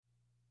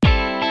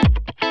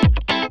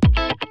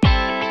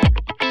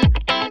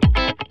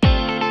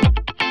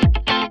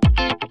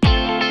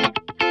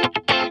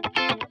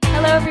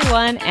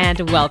everyone,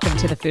 and welcome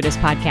to the Foodist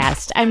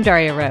Podcast. I'm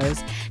Daria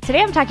Rose.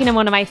 Today I'm talking to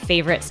one of my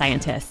favorite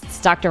scientists,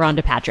 Dr.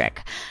 Rhonda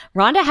Patrick.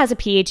 Rhonda has a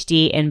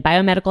PhD in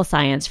biomedical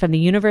science from the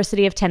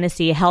University of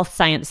Tennessee Health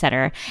Science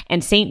Center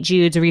and St.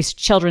 Jude's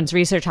Children's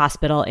Research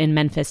Hospital in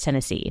Memphis,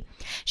 Tennessee.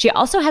 She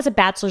also has a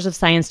Bachelor's of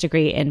Science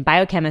degree in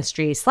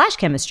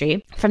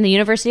biochemistry/chemistry from the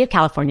University of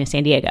California,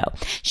 San Diego.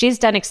 She's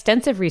done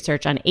extensive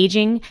research on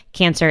aging,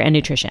 cancer, and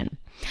nutrition.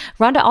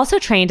 Rhonda also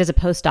trained as a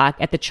postdoc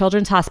at the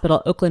Children's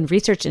Hospital Oakland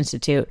Research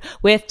Institute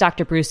with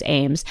Dr. Bruce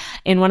Ames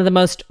in one of the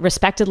most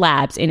respected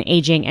labs in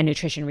aging and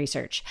nutrition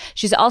research.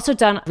 She's also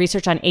done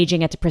research on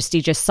aging at the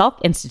prestigious Salk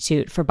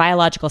Institute for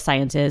Biological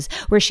Sciences,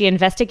 where she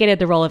investigated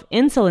the role of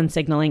insulin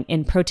signaling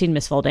in protein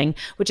misfolding,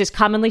 which is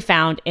commonly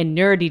found in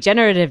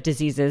neurodegenerative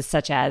diseases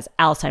such as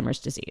Alzheimer's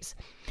disease.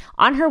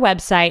 On her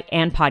website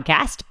and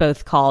podcast,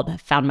 both called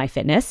Found My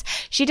Fitness,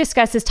 she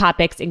discusses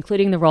topics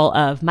including the role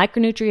of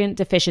micronutrient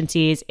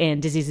deficiencies in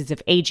diseases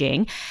of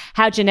aging,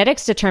 how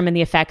genetics determine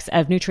the effects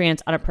of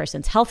nutrients on a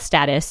person's health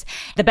status,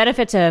 the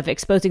benefits of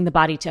exposing the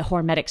body to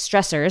hormetic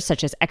stressors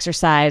such as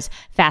exercise,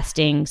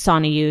 fasting,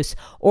 sauna use,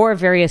 or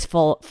various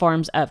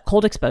forms of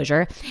cold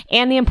exposure,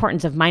 and the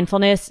importance of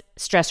mindfulness,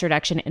 stress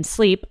reduction, and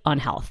sleep on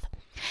health.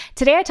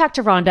 Today, I talked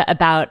to Rhonda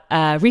about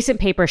a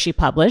recent paper she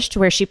published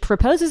where she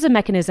proposes a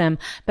mechanism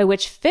by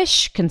which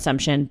fish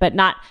consumption, but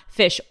not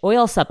fish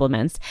oil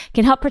supplements,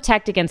 can help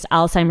protect against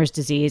Alzheimer's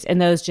disease in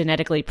those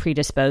genetically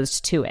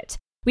predisposed to it.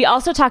 We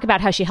also talk about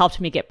how she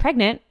helped me get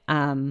pregnant,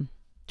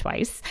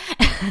 twice,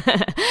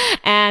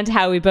 and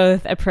how we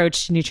both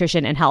approached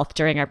nutrition and health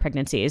during our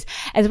pregnancies,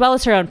 as well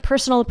as her own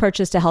personal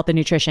approaches to health and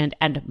nutrition,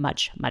 and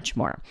much, much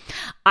more.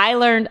 I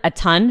learned a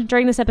ton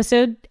during this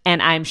episode,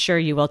 and I'm sure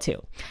you will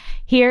too.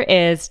 Here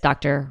is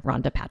Dr.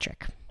 Rhonda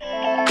Patrick.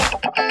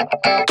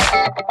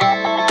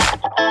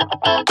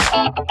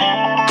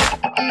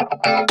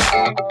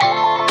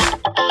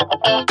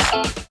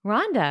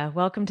 Rhonda,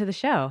 welcome to the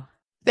show.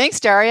 Thanks,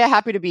 Daria.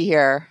 Happy to be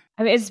here.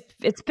 I mean,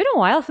 it's been a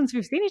while since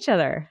we've seen each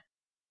other.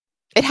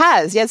 It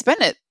has. Yeah, it's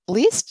been at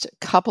least a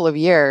couple of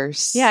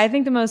years. Yeah, I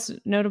think the most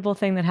notable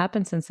thing that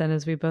happened since then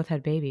is we both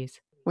had babies.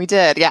 We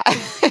did, yeah.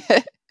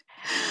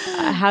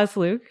 How's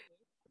Luke?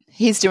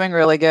 He's doing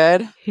really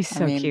good. He's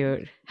so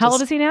cute. How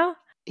old is he now?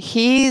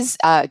 He's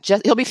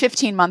he'll be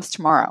 15 months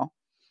tomorrow.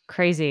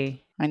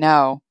 Crazy. I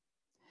know.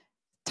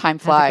 Time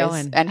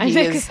flies. And he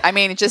is,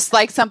 just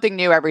like something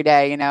new every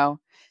day, you know,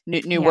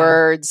 new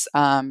words.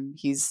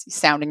 He's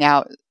sounding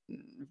out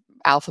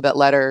alphabet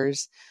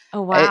letters.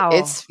 Oh, wow.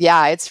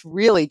 It's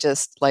really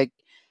just like,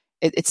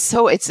 it's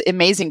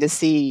amazing to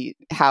see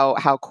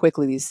how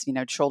quickly these, you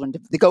know, children,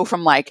 they go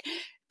from like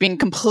being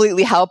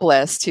completely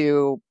helpless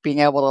to being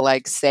able to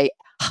like say,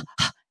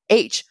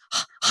 H,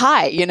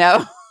 hi, you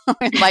know,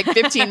 in like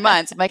 15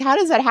 months. I'm like, how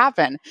does that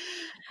happen?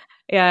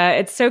 Yeah,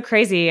 it's so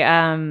crazy.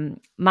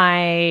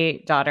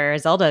 My daughter,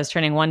 Zelda, is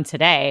turning 1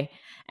 today.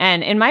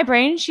 And in my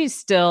brain, she's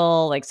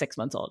still like 6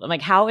 months old. I'm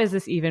like, how is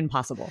this even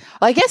possible?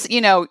 Well, I guess,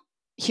 you know,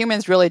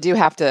 humans really do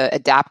have to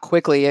adapt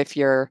quickly if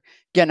you're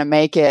going to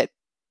make it,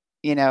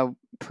 you know,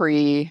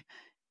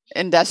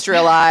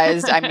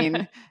 pre-industrialized. I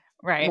mean,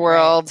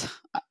 world. Right.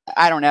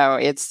 I don't know.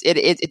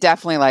 It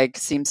definitely like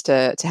seems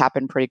to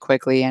happen pretty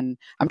quickly, and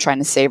I'm trying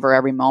to savor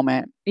every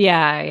moment.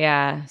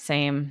 Yeah,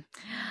 same.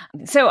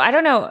 So I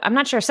don't know. I'm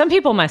not sure. Some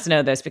people must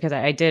know this because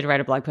I did write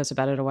a blog post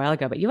about it a while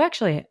ago. But you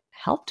actually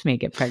helped me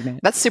get pregnant.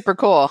 That's super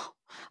cool.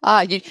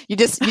 You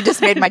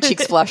just made my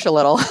cheeks flush a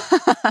little.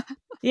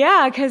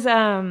 Yeah, because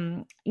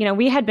you know,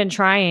 we had been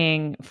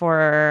trying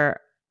for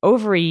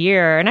over a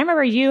year, and I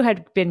remember you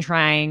had been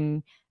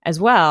trying as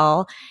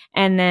well,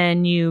 and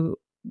then you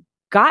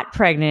got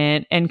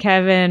pregnant, and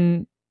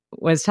Kevin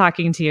was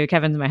talking to you.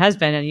 Kevin's my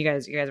husband, and you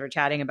guys were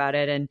chatting about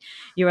it, and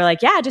you were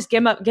like, "Yeah, just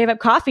gave up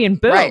coffee, and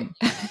boom." Right.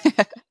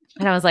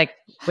 And I was like,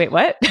 "Wait,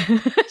 what?"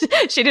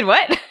 She did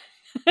what?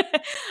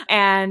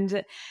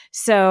 And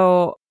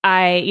so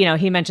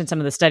he mentioned some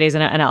of the studies,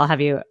 and I'll have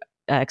you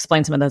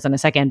explain some of those in a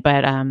second.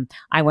 But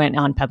I went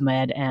on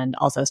PubMed and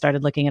also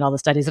started looking at all the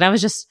studies, and I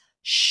was just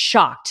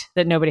shocked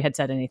that nobody had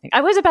said anything.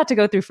 I was about to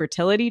go through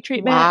fertility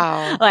treatment.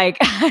 Wow.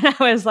 And I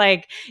was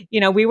like, you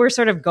know, we were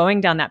sort of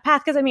going down that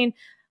path because, I mean,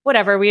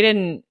 whatever,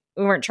 we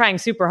weren't trying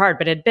super hard,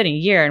 but it had been a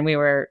year, and we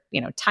were,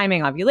 you know,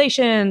 timing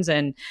ovulations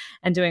and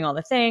doing all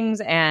the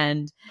things.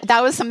 And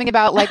that was something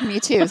about like me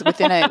too,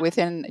 definitely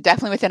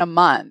within a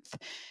month.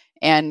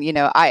 And, you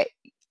know, I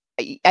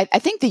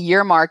think the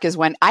year mark is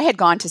when I had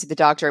gone to see the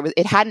doctor.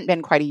 It hadn't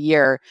been quite a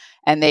year,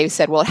 and they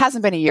said, well, it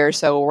hasn't been a year,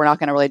 so we're not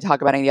going to really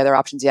talk about any other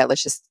options yet.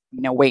 Let's just,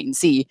 you know, wait and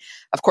see.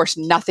 Of course,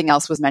 nothing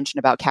else was mentioned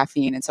about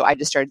caffeine. And so I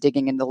just started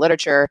digging into the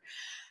literature,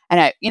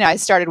 and I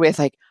started with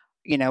like,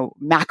 you know,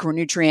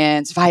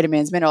 macronutrients,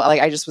 vitamins, mineral,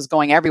 like I just was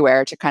going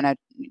everywhere to kind of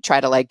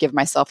try to like give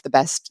myself the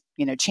best,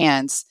 you know,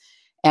 chance.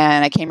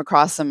 And I came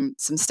across some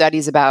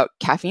studies about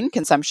caffeine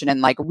consumption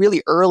and like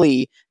really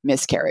early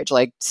miscarriage,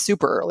 like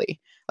super early,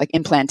 like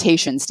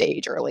implantation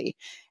stage early.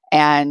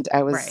 And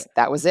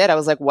that was it. I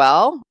was like,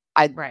 well,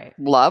 I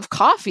love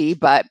coffee,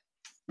 but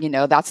you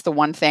know, that's the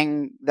one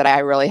thing that I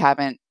really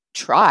haven't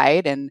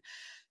tried. And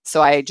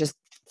so I just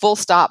full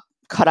stop,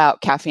 cut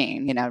out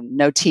caffeine,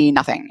 no tea,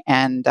 nothing.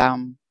 And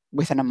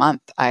within a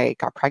month, I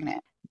got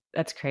pregnant.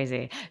 That's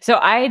crazy. So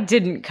I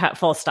didn't cut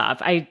full stop.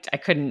 I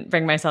couldn't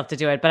bring myself to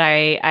do it, but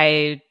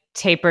I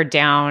tapered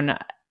down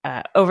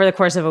over the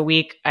course of a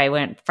week. I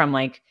went from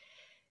like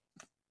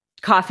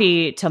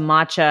coffee to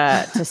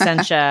matcha to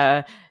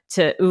sencha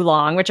to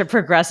oolong, which are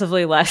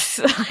progressively less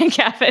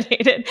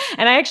caffeinated.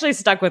 And I actually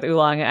stuck with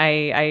oolong.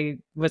 I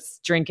was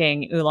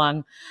drinking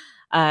oolong.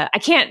 I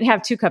can't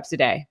have 2 cups a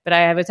day, but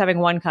I was having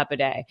 1 cup a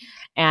day,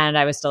 and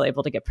I was still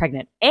able to get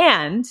pregnant.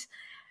 And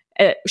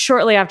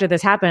shortly after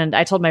this happened,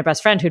 I told my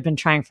best friend, who'd been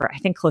trying for, I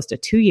think, close to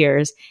 2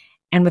 years.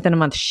 And within a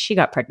month, she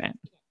got pregnant.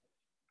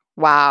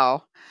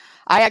 Wow.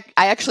 I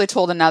actually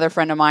told another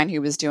friend of mine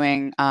who was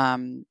doing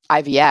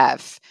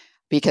IVF,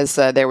 because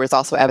there was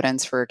also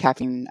evidence for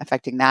caffeine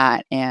affecting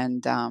that.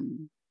 And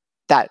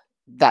that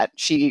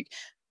she,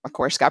 of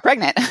course, got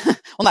pregnant.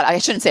 Well, I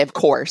shouldn't say of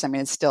course. I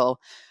mean, it's still,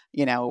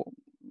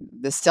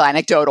 this is still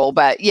anecdotal,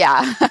 but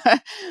yeah.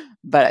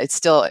 But it's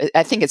still,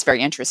 I think it's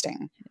very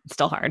interesting. It's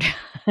still hard.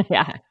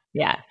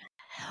 Yeah.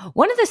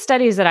 One of the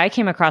studies that I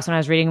came across when I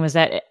was reading was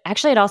that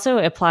it also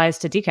applies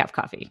to decaf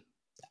coffee.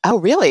 Oh,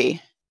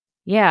 really?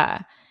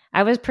 Yeah.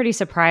 I was pretty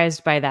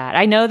surprised by that.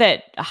 I know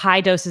that high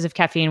doses of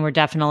caffeine were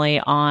definitely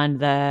on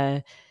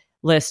the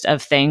list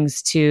of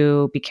things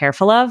to be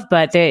careful of,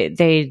 but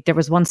there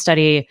was one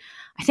study,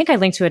 I think I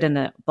linked to it in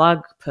the blog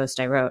post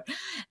I wrote,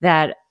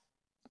 that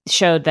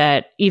showed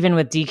that even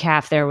with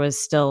decaf, there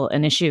was still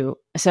an issue.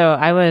 So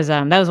I was,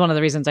 that was one of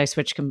the reasons I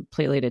switched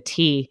completely to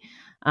tea,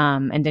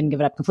 and didn't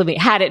give it up completely.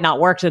 Had it not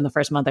worked in the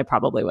first month, I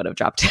probably would have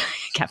dropped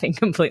caffeine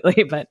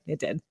completely, but it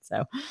did.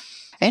 So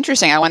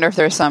interesting. I wonder if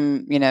there's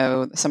some,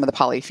 some of the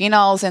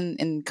polyphenols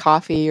in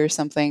coffee or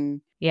something.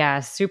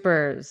 Yeah,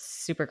 super,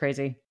 super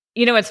crazy.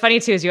 What's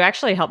funny too is you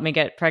actually helped me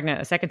get pregnant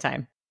a second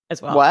time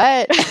as well.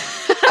 What?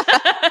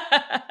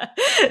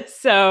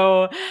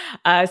 So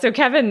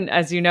Kevin,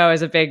 as you know,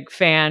 is a big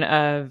fan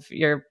of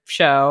your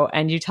show,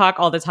 and you talk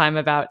all the time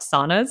about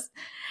saunas.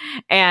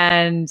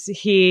 And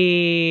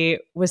he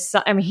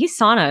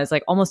saunas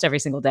like almost every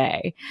single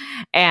day.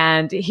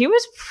 And he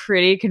was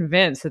pretty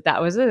convinced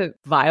that was a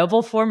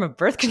viable form of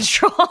birth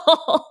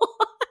control.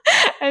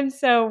 And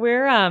so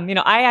we're,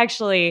 I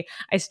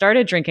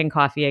started drinking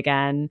coffee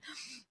again.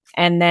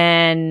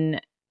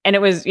 And it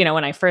was,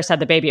 when I first had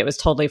the baby, it was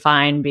totally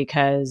fine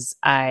because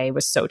I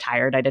was so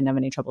tired. I didn't have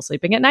any trouble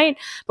sleeping at night.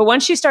 But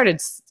once she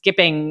started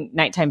skipping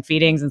nighttime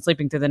feedings and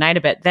sleeping through the night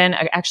a bit, then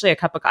actually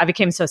I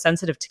became so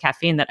sensitive to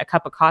caffeine that a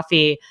cup of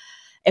coffee,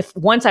 if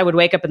once I would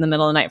wake up in the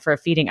middle of the night for a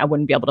feeding, I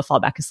wouldn't be able to fall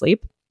back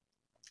asleep.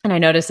 And I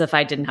noticed if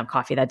I didn't have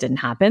coffee, that didn't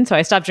happen. So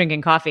I stopped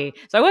drinking coffee.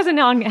 So I wasn't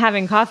on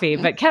having coffee,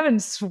 but Kevin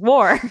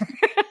swore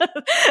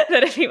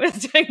that if he was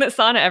doing the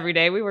sauna every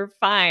day, we were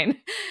fine. And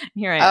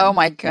here I am. Oh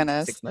my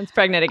goodness. 6 months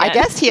pregnant again. I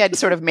guess he had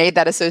sort of made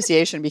that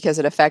association because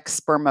it affects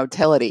sperm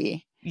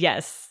motility.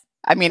 Yes.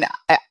 I mean,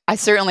 I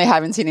certainly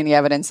haven't seen any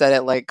evidence that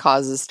it like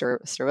causes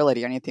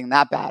sterility or anything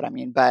that bad. I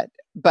mean, but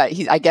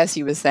I guess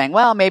he was saying,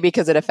 well, maybe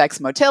because it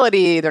affects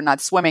motility, they're not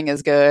swimming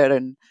as good.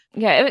 And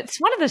yeah, it's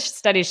one of the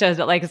studies shows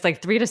that it's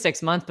like 3 to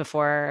 6 months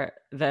before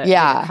they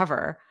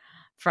recover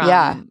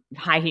from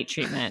high heat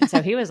treatment.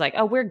 So he was like,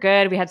 oh, we're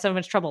good. We had so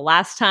much trouble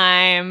last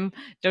time.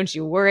 Don't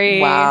you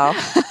worry. Wow.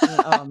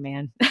 Oh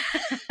man.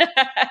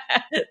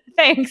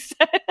 Thanks.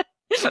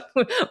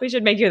 We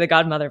should make you the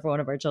godmother for one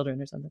of our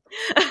children or something.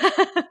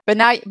 But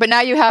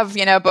now you have,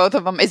 both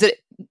of them. Is it,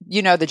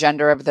 the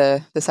gender of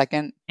the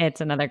second? It's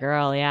another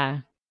girl. Yeah.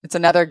 It's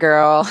another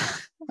girl.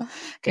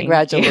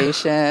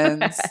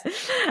 Congratulations.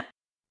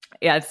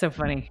 Yeah. It's so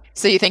funny.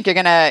 So you think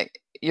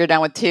you're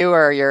done with 2,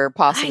 or you're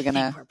possibly I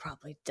think we're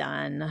probably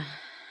done.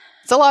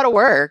 It's a lot of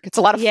work. It's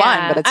a lot of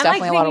fun, but it's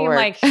definitely a lot of work.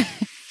 Like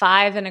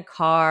 5 in a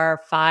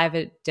car, 5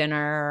 at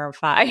dinner,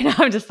 5,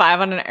 I'm just 5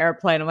 on an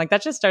airplane. I'm like,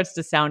 that just starts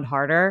to sound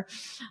harder.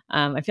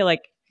 I feel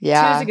like 2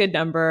 is a good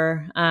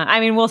number. I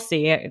mean, we'll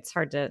see. It's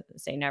hard to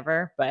say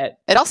never, but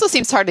it also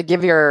seems hard to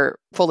give your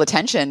full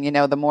attention.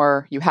 The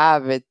more you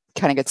have, it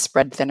kind of gets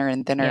spread thinner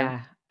and thinner.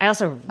 Yeah. I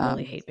also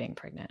really hate being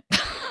pregnant.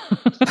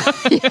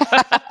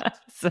 Yeah.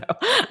 So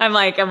I'm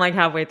like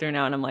halfway through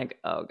now, and I'm like,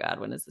 oh God,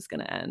 when is this going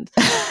to end?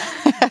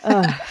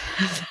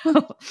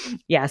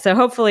 So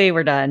hopefully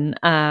we're done.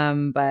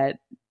 But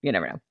you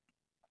never know.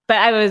 But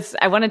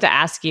I wanted to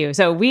ask you,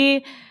 so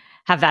we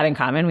have that in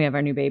common. We have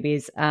our new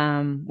babies. We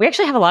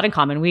actually have a lot in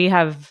common. We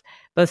have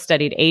both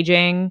studied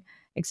aging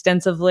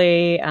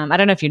extensively. I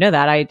don't know if you know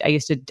that.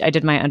 I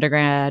did my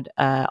undergrad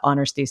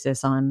honors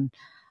thesis on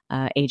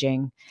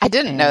aging. I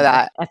didn't know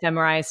that.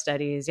 fMRI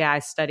studies. Yeah, I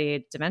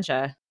studied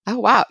dementia. Oh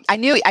wow. I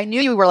knew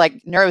you were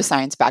like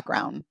neuroscience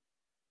background.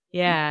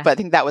 Yeah. But I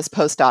think that was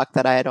postdoc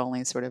that I had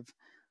only sort of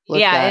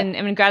looked at. And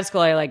in grad school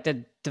I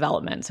did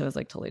development, so it was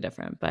totally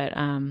different. But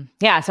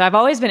so I've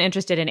always been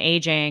interested in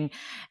aging,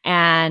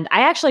 and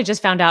I actually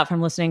just found out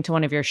from listening to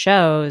one of your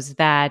shows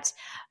that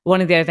one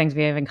of the other things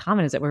we have in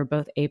common is that we're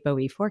both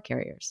ApoE4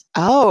 carriers.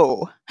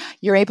 Oh,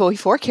 you're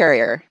ApoE4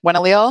 carrier. One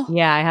allele?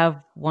 Yeah, I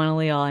have one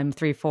allele. I'm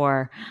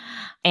 3/4.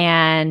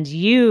 And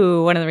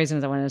one of the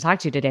reasons I wanted to talk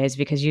to you today is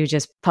because you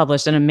just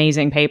published an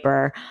amazing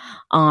paper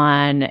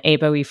on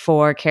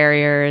ApoE4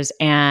 carriers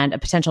and a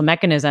potential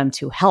mechanism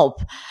to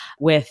help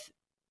with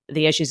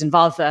the issues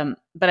involved.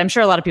 But I'm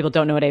sure a lot of people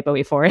don't know what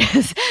ApoE4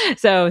 is.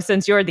 So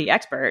since you're the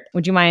expert,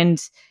 would you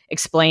mind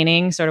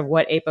explaining sort of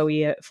what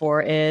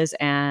ApoE4 is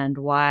and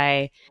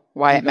why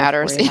it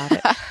matters?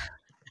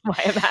 Why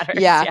it matters.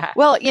 Yeah.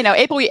 Well,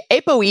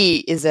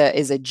 ApoE is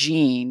a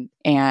gene,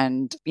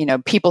 and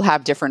people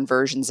have different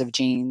versions of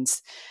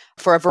genes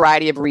for a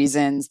variety of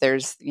reasons.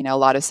 There's a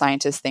lot of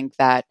scientists think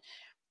that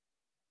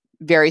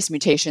various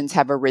mutations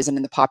have arisen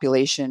in the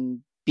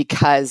population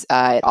because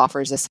it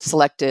offers a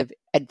selective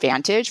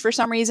advantage for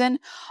some reason.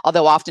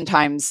 Although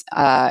oftentimes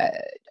a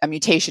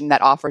mutation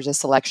that offers a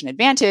selection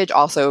advantage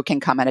also can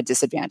come at a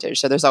disadvantage.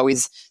 So there's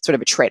always sort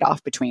of a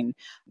trade-off between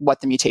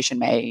what the mutation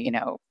may,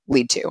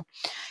 lead to.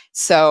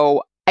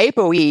 So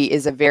ApoE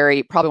is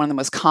probably one of the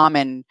most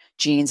common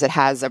genes that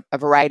has a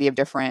variety of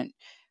different,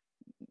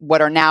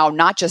 what are now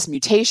not just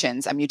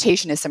mutations. A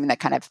mutation is something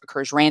that kind of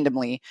occurs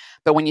randomly,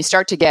 but when you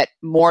start to get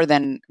more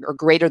than or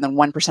greater than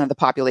 1% of the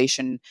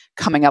population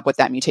coming up with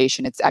that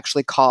mutation, it's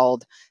actually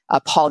called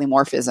a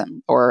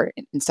polymorphism, or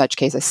in such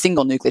case, a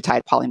single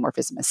nucleotide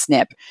polymorphism, a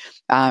SNP,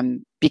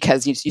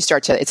 because you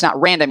start to, it's not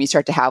random, you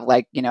start to have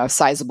a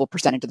sizable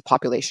percentage of the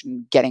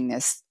population getting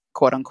this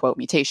quote unquote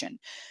mutation.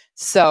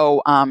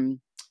 So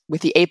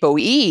with the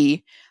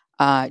ApoE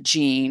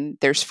gene,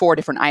 there's 4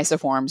 different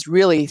isoforms,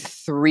 really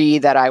 3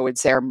 that I would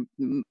say are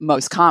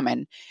most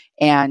common.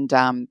 And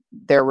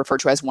they're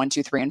referred to as 1,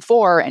 2, 3, and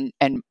 4.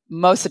 And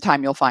most of the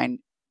time you'll find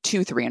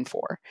 2, 3, and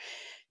 4.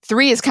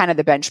 3 is kind of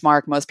the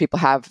benchmark. Most people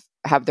have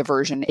the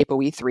version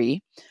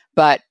ApoE3,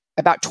 but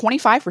about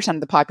 25%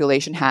 of the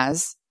population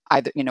has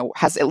at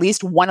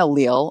least one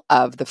allele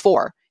of the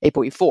 4,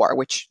 ApoE4,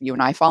 which you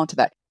and I fall into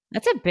that.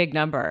 That's a big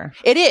number.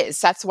 It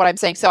is. That's what I'm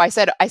saying. So I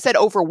said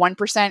over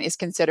 1% is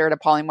considered a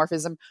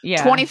polymorphism.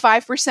 Yeah.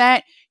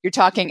 25%, you're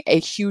talking a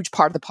huge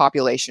part of the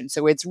population.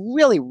 So it's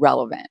really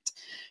relevant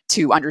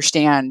to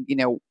understand,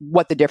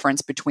 what the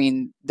difference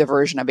between the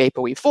version of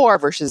ApoE4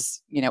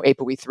 versus,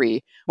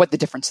 ApoE3, what the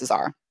differences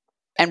are.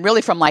 And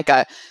really from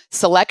a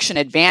selection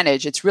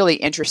advantage, it's really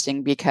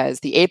interesting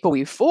because the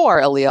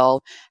ApoE4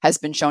 allele has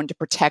been shown to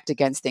protect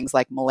against things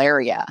like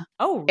malaria.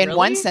 Oh, really? In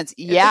one sense,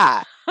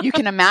 yeah. You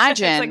can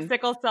imagine. It's like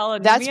sickle cell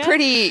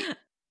anemia?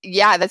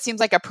 That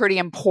seems like a pretty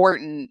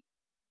important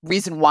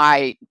reason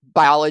why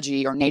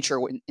biology or nature,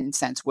 in a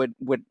sense, would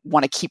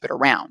want to keep it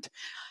around.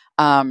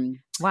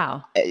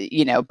 Wow.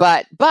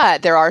 But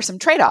there are some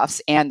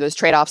trade-offs, and those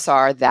trade-offs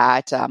are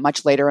that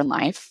much later in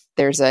life,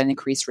 there's an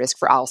increased risk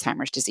for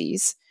Alzheimer's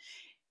disease.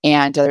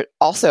 And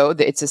also,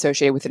 it's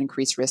associated with an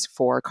increased risk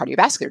for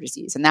cardiovascular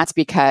disease. And that's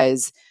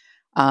because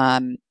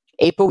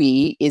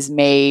ApoE is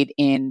made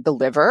in the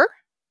liver,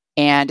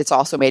 and it's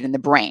also made in the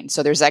brain.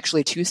 So there's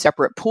actually 2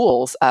 separate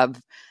pools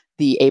of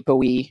the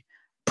ApoE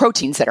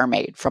proteins that are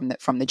made from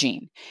the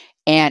gene.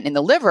 And in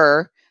the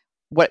liver,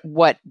 what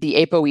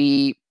the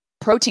ApoE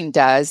protein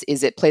does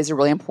is it plays a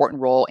really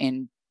important role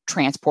in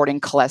transporting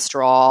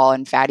cholesterol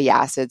and fatty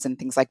acids and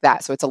things like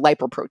that. So it's a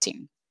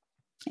lipoprotein.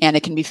 And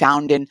it can be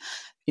found in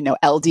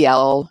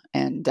LDL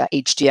and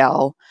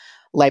HDL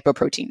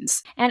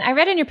lipoproteins. And I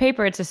read in your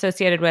paper it's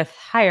associated with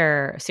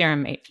higher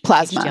serum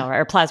plasma HDL,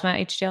 or plasma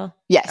HDL?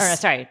 Yes.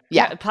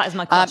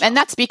 Plasma cholesterol. And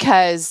that's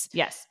because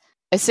yes,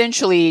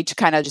 essentially, to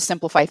kind of just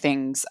simplify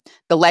things,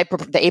 the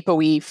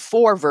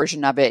ApoE4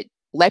 version of it,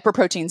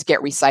 lipoproteins get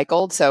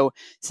recycled. So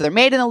they're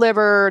made in the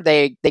liver,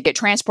 they get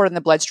transported in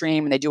the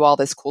bloodstream, and they do all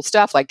this cool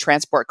stuff like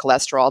transport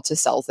cholesterol to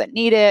cells that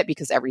need it,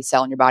 because every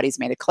cell in your body is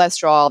made of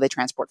cholesterol. They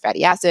transport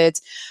fatty acids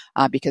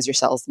because your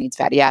cells need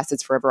fatty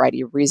acids for a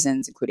variety of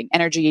reasons, including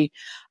energy.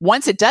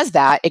 Once it does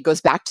that, it goes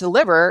back to the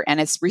liver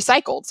and it's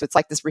recycled. So it's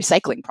like this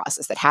recycling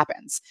process that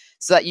happens.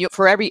 So that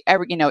for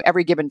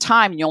every given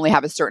time, you only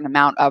have a certain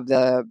amount of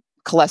the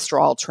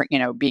cholesterol,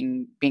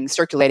 being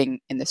circulating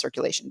in the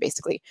circulation,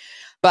 basically.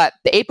 But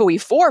the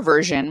ApoE4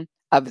 version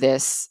of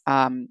this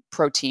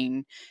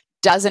protein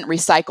doesn't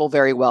recycle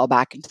very well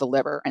back into the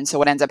liver. And so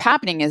what ends up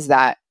happening is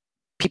that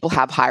people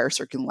have higher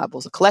circulating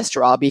levels of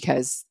cholesterol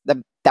because that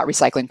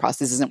recycling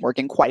process isn't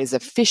working quite as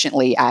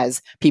efficiently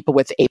as people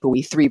with the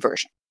ApoE3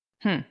 version.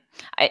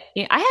 I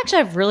actually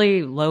have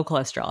really low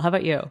cholesterol. How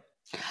about you?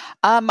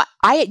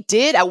 I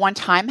did at one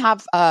time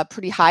have a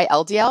pretty high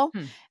LDL.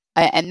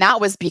 And that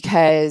was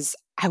because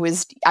I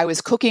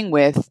was cooking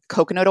with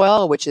coconut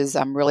oil, which is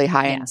really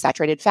high in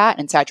saturated fat.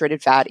 And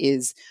saturated fat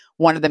is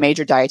one of the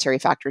major dietary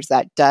factors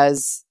that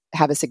does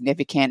have a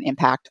significant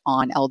impact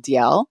on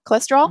LDL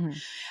cholesterol. Mm-hmm.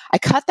 I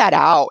cut that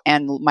out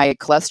and my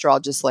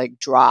cholesterol just like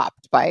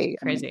dropped by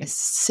a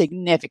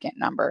significant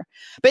number.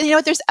 But you know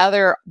what?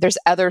 There's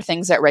other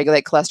things that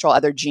regulate cholesterol,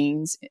 other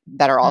genes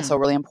that are also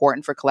really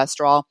important for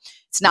cholesterol.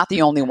 It's not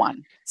the only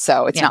one.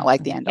 So it's not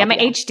like the end. Yeah, my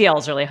HDL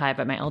is really high,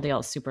 but my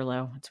LDL is super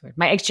low. It's weird.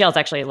 My HDL is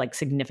actually like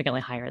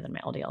significantly higher than my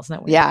LDL. Isn't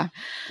that weird? Yeah.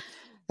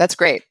 That's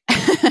great.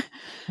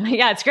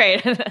 Yeah, it's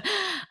great.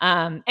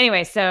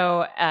 Anyway,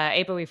 so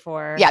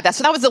ApoE4. Yeah,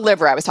 that was the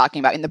liver I was talking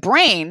about. In the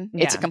brain,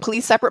 it's a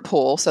completely separate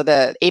pool. So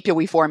the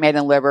ApoE4 made in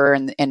the liver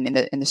and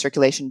in the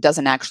circulation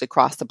doesn't actually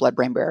cross the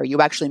blood-brain barrier. You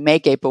actually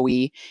make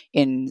ApoE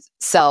in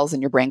cells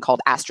in your brain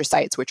called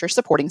astrocytes, which are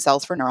supporting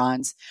cells for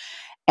neurons.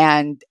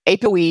 And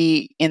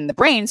ApoE in the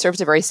brain serves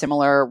a very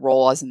similar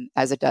role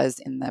as it does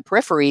in the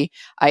periphery.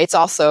 It's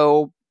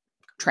also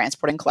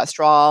transporting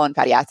cholesterol and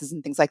fatty acids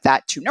and things like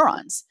that to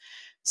neurons.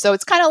 So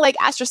it's kind of like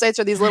astrocytes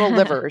are these little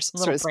livers,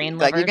 little brain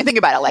like you can think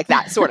about it like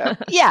that, sort of.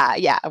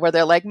 Yeah, where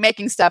they're like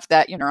making stuff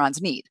that your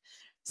neurons need.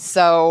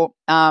 So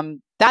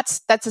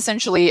that's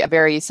essentially a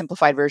very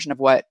simplified version of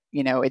what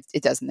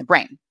it does in the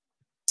brain.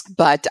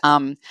 But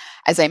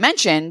as I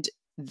mentioned,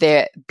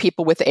 the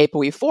people with the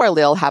ApoE4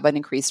 allele have an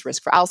increased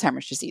risk for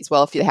Alzheimer's disease.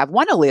 Well, if you have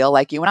one allele,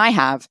 like you and I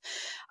have,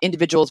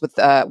 individuals with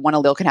one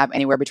allele can have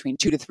anywhere between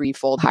 2 to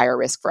 3-fold higher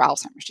risk for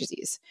Alzheimer's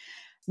disease.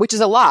 Which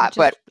is a lot,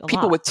 but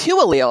people with 2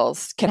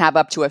 alleles can have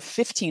up to a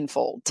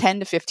 15-fold,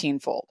 10 to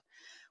 15-fold,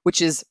 which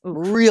is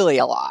really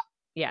a lot.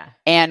 Yeah.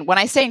 And when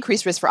I say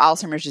increased risk for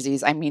Alzheimer's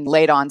disease, I mean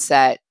late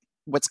onset,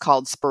 what's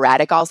called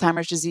sporadic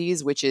Alzheimer's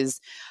disease, which is,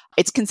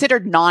 it's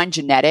considered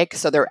non-genetic.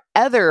 So there are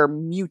other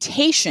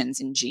mutations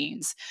in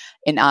genes,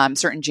 in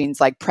certain genes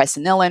like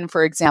presenilin,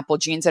 for example,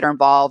 genes that are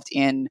involved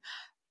in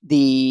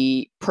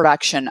the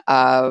production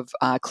of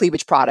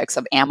cleavage products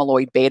of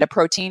amyloid beta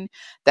protein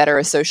that are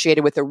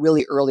associated with a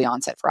really early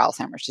onset for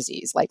Alzheimer's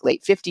disease, like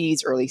late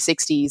 50s, early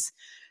 60s.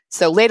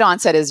 So late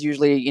onset is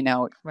usually,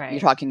 you're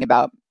talking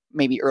about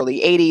maybe early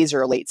 80s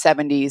or late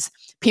 70s.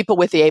 People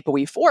with the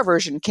ApoE4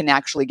 version can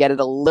actually get it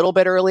a little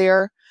bit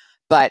earlier,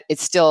 but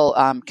it's still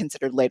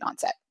considered late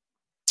onset.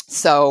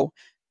 So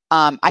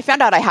I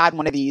found out I had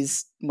one of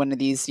these,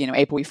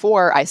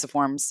 ApoE4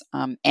 isoforms,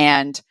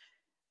 and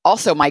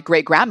also, my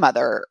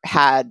great-grandmother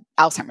had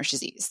Alzheimer's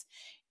disease,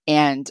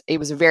 and it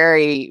was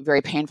very,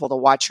 very painful to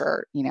watch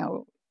her,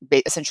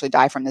 essentially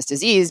die from this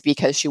disease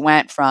because she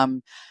went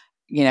from,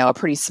 a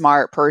pretty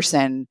smart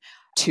person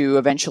to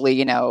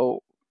eventually,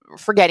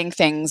 forgetting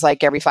things.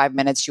 Like every 5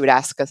 minutes, she would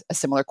ask a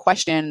similar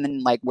question,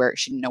 and like where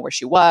she didn't know where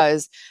she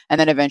was, and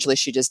then eventually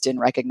she just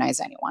didn't recognize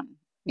anyone,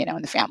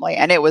 in the family,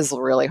 and it was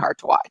really hard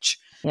to watch.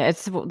 Yeah,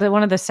 it's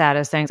one of the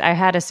saddest things. I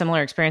had a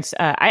similar experience.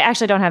 I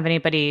actually don't have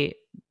anybody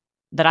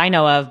that I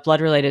know of blood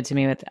related to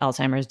me with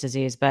Alzheimer's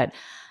disease, but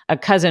a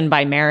cousin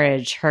by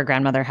marriage, her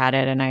grandmother had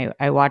it. And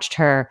I watched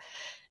her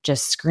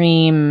just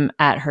scream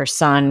at her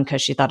son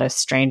because she thought a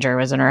stranger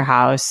was in her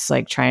house,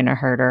 like trying to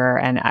hurt her.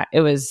 And it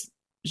was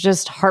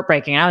just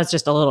heartbreaking. I was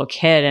just a little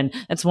kid. And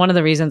that's one of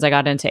the reasons I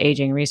got into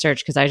aging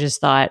research, because I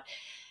just thought,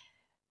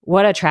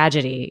 what a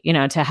tragedy,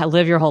 to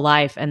live your whole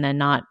life and then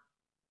not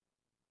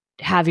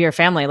have your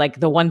family. Like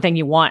the one thing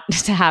you want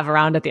to have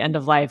around at the end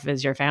of life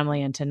is your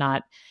family, and to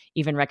not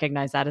even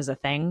recognize that as a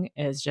thing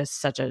is just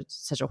such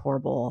a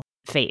horrible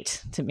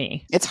fate to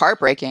me. It's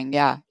heartbreaking.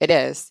 Yeah, it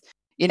is.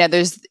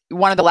 There's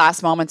one of the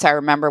last moments I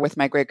remember with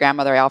my great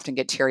grandmother. I often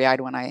get teary eyed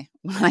when I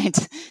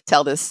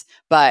tell this,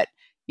 but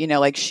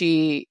like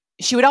she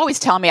would always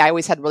tell me, I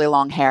always had really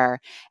long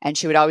hair, and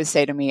she would always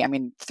say to me,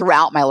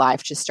 throughout my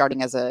life, just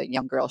starting as a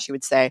young girl, she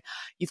would say,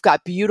 "You've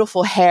got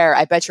beautiful hair.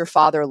 I bet your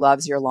father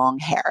loves your long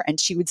hair." And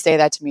she would say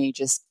that to me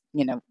just,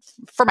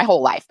 for my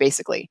whole life,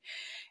 basically.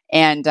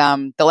 And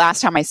the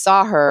last time I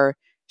saw her,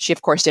 she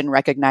of course didn't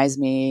recognize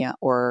me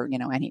or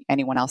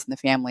anyone else in the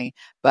family.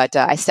 But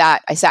I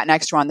sat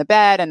next to her on the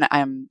bed, and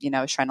I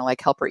was trying to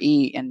like help her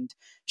eat, and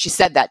she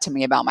said that to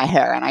me about my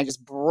hair, and I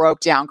just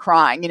broke down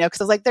crying, because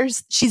I was like,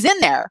 she's in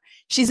there,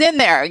 she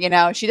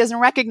doesn't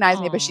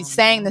recognize me, but she's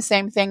saying the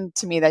same thing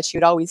to me that she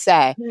would always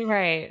say.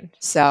 Right.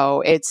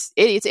 So it's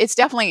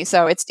definitely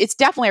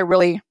a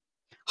really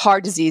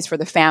hard disease for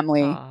the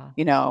family,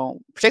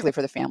 particularly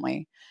for the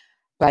family.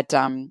 But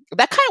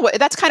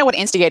that's kind of what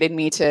instigated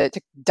me to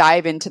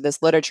dive into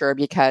this literature,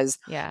 because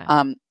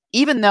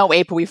even though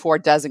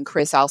ApoE4 does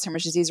increase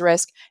Alzheimer's disease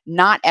risk,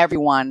 not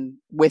everyone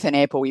with an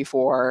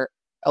ApoE4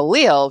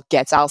 allele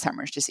gets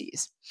Alzheimer's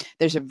disease.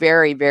 There's a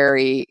very,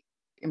 very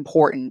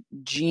important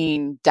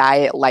gene,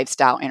 diet,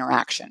 lifestyle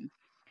interaction.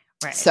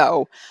 Right.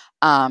 So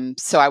I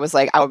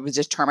was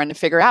determined to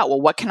figure out,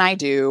 well, what can I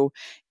do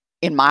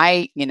in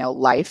my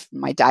life,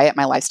 my diet,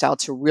 my lifestyle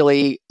to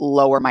really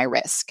lower my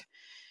risk?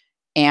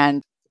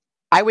 And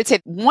I would say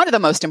one of the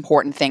most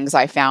important things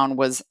I found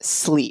was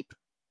sleep.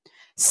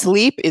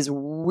 Sleep is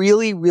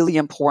really, really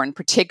important,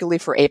 particularly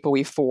for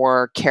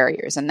ApoE4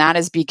 carriers. And that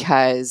is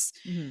because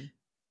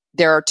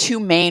there are 2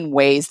 main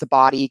ways the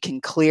body can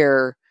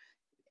clear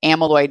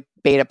amyloid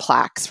beta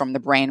plaques from the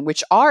brain,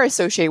 which are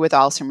associated with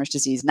Alzheimer's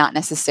disease. Not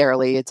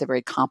necessarily, it's a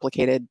very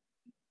complicated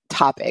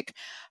topic.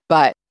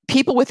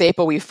 people with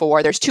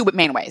ApoE4, there's two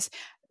main ways.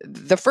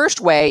 The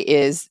first way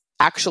is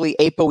actually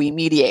ApoE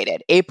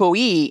mediated.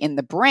 ApoE in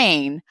the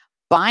brain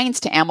binds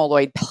to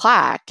amyloid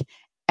plaque,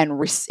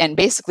 and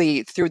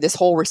basically through this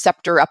whole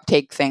receptor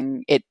uptake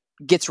thing, it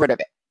gets rid of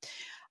it.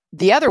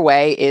 The other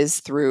way is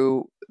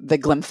through the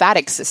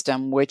glymphatic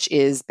system, which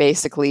is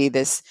basically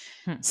this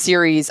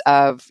series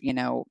of,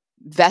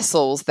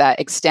 vessels that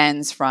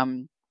extends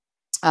from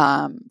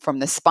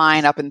the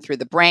spine up and through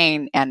the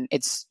brain, and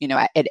it's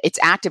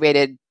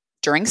activated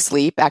during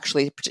sleep,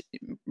 actually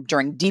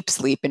during deep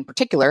sleep in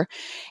particular,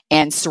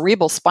 and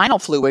cerebral spinal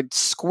fluid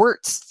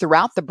squirts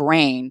throughout the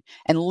brain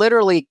and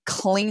literally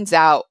cleans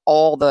out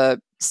all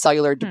the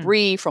cellular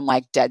debris from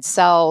like dead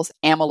cells,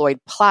 amyloid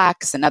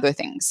plaques, and other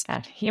things.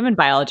 God, human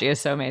biology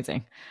is so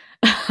amazing.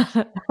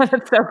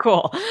 That's so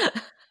cool.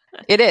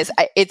 It is.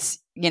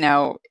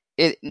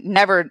 It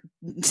never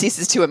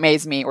ceases to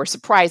amaze me or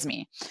surprise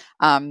me.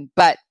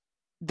 But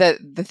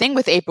the thing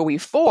with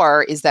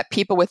ApoE4 is that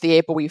people with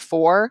the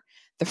ApoE4,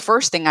 the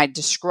first thing I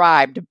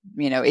described,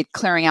 it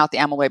clearing out the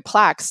amyloid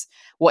plaques.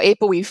 Well,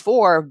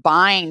 ApoE4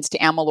 binds to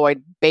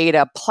amyloid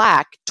beta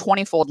plaque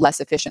 20-fold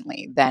less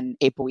efficiently than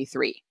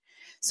ApoE3.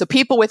 So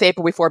people with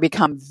ApoE4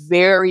 become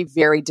very,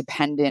 very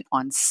dependent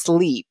on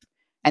sleep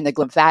and the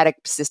glymphatic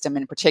system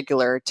in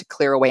particular to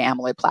clear away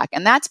amyloid plaque.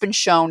 And that's been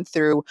shown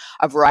through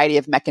a variety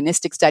of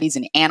mechanistic studies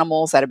in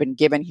animals that have been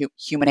given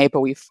human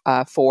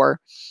ApoE4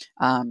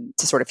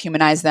 to sort of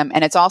humanize them.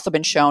 And it's also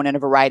been shown in a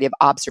variety of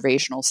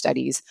observational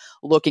studies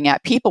looking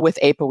at people with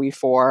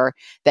ApoE4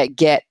 that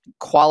get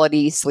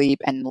quality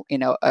sleep and,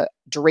 a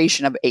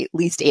duration of at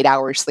least 8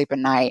 hours sleep a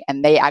night.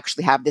 And they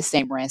actually have the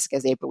same risk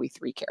as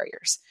ApoE3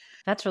 carriers.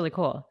 That's really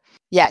cool.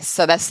 Yes.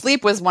 So that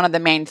sleep was one of the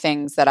main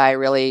things that I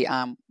really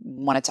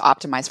wanted to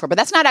optimize for. But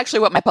that's not actually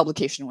what my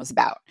publication was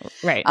about.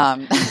 Right.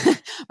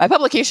 My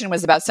publication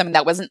was about something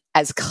that wasn't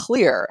as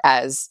clear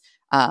as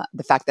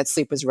the fact that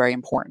sleep was very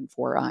important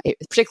for,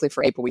 particularly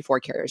for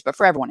ApoE4 carriers, but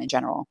for everyone in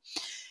general.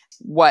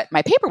 What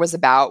my paper was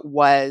about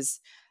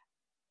was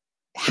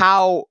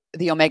how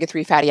the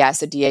omega-3 fatty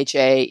acid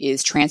DHA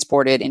is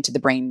transported into the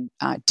brain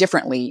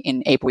differently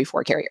in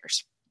ApoE4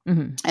 carriers.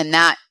 Mm-hmm. And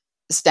that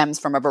stems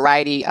from a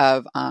variety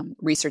of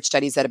research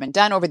studies that have been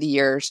done over the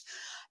years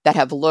that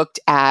have looked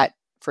at,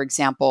 for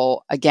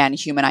example, again,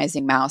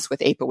 humanizing mouse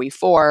with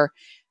ApoE4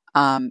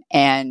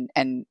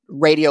 and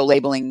radio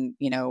labeling,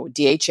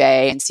 DHA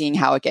and seeing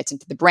how it gets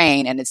into the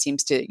brain. And it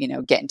seems to,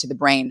 get into the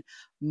brain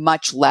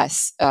much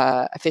less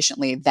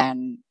efficiently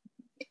than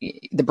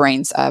the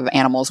brains of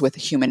animals with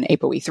human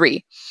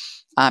ApoE3.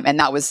 And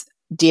that was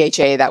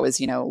DHA that was,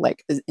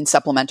 like in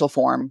supplemental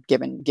form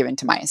given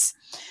to mice.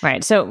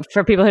 Right. So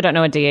for people who don't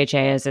know what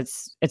DHA is,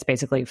 it's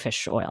basically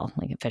fish oil,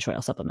 like a fish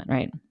oil supplement,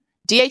 right?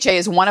 DHA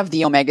is one of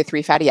the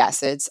omega-3 fatty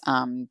acids.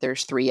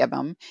 There's 3 of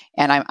them.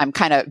 And I'm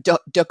kind of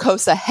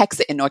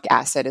docosahexaenoic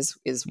acid is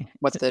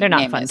what the They're name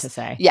is. They're not fun to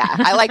say. Yeah.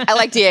 I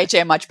like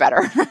DHA much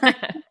better.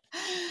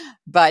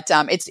 But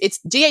it's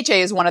DHA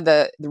is one of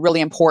the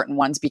really important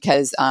ones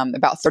because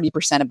about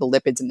 30% of the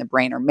lipids in the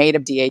brain are made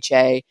of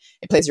DHA.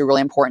 It plays a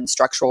really important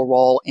structural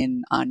role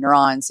in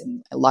neurons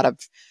and a lot of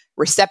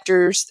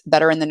receptors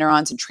that are in the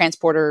neurons and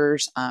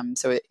transporters.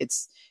 So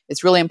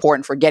it's really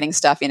important for getting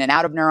stuff in and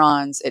out of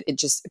neurons. It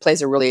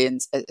plays a really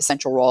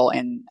essential role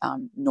in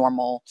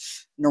normal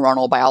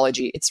neuronal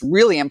biology. It's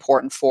really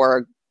important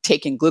for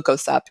taking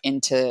glucose up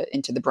into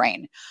the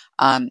brain.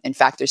 In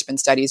fact, there's been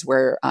studies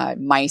where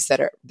mice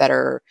that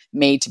are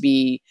made to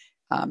be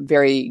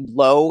very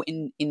low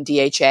in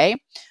DHA,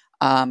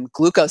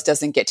 glucose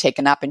doesn't get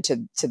taken up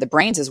into the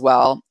brains as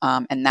well,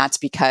 and that's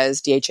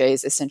because DHA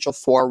is essential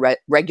for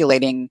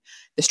regulating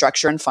the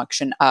structure and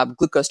function of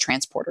glucose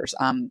transporters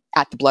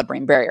at the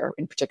blood-brain barrier,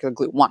 in particular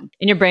GLUT1.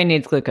 And your brain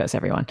needs glucose,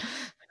 everyone.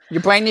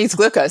 Your brain needs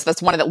glucose.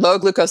 That's one of the low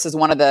glucose is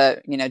one of the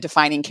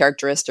defining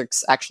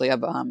characteristics actually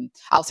of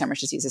Alzheimer's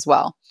disease as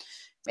well.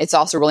 It's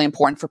also really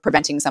important for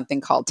preventing something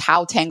called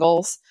tau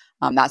tangles.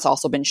 That's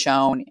also been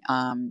shown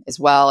as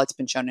well. It's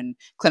been shown in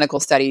clinical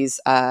studies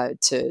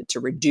to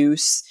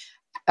reduce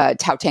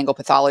tau tangle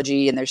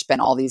pathology, and there's been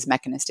all these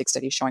mechanistic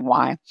studies showing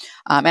why.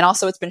 And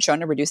also it's been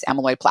shown to reduce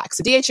amyloid plaque.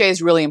 So DHA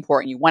is really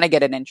important. You want to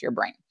get it into your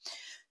brain.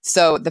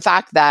 So the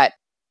fact that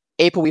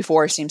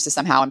ApoE4 seems to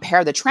somehow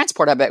impair the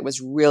transport of it was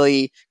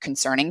really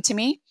concerning to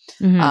me.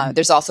 Mm-hmm.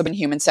 There's also been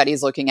human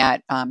studies looking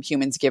at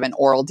humans given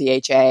oral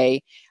DHA,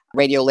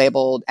 radio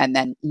labeled, and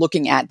then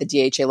looking at the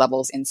DHA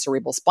levels in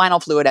cerebral spinal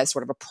fluid as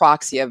sort of a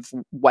proxy of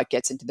what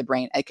gets into the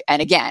brain.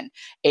 And again,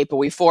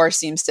 ApoE4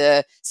 seems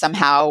to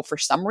somehow, for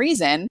some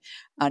reason,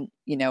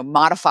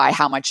 modify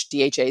how much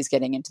DHA is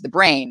getting into the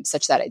brain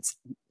such that it's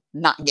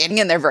not getting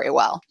in there very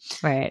well.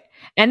 Right.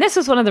 And this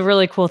is one of the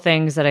really cool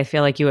things that I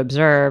feel like you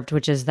observed,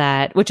 which has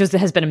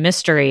been a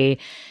mystery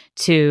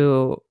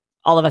to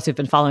all of us who've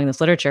been following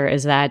this literature,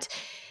 is that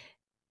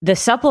the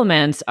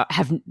supplements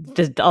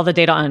all the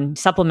data on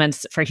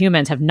supplements for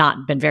humans have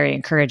not been very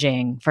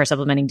encouraging for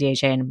supplementing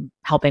DHA and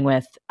helping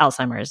with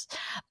Alzheimer's.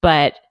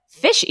 But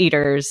fish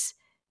eaters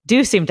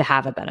do seem to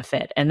have a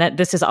benefit, and that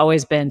this has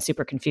always been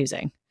super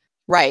confusing.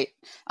 Right.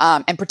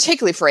 And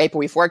particularly for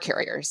ApoE4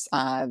 carriers,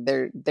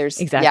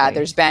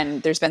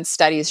 there's been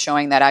studies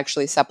showing that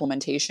actually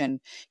supplementation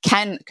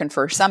can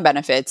confer some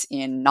benefits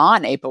in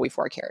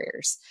non-ApoE4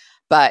 carriers,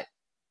 but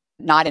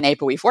not in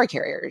ApoE4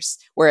 carriers,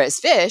 whereas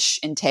fish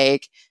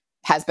intake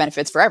has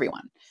benefits for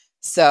everyone.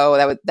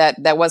 So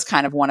that was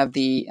kind of one of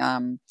the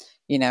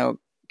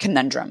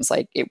conundrums.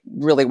 Like, it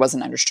really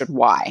wasn't understood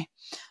why.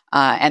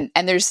 And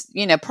there's,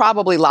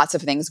 probably lots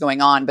of things going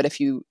on, but if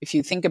you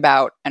think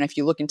about, and if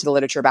you look into the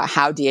literature about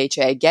how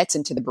DHA gets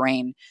into the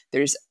brain,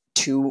 there's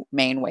two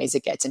main ways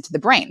it gets into the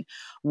brain.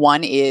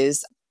 One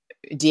is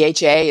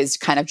DHA is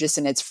kind of just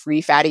in its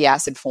free fatty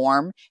acid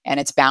form, and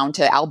it's bound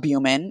to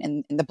albumin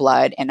in the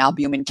blood, and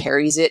albumin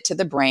carries it to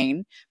the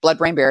brain,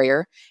 blood-brain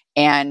barrier.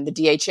 And the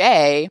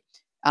DHA,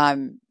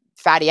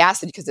 fatty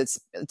acid, because it's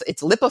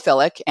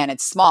lipophilic and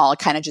it's small, it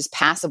kind of just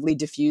passively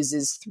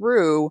diffuses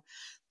through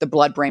the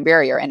blood-brain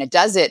barrier. And it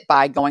does it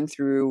by going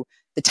through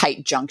the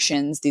tight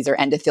junctions. These are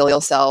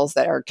endothelial cells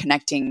that are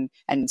connecting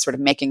and sort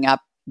of making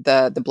up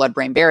the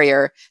blood-brain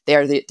barrier.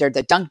 They're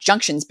the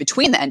junctions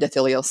between the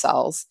endothelial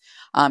cells.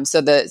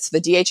 So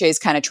the DHA is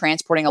kind of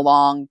transporting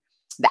along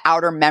the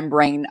outer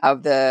membrane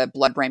of the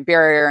blood-brain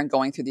barrier and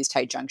going through these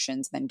tight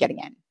junctions, and then getting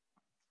in.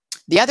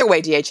 The other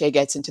way DHA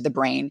gets into the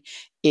brain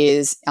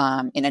is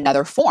in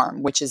another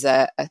form, which is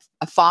a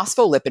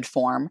phospholipid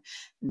form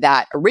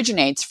that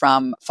originates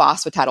from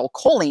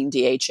phosphatidylcholine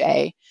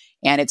DHA,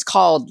 and it's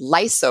called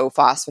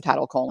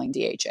lysophosphatidylcholine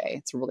DHA.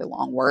 It's a really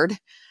long word.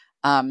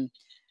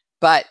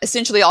 But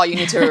essentially all you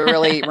need to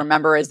really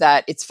remember is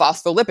that it's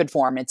phospholipid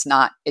form. It's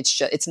not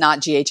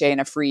GHA in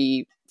a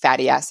free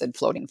fatty acid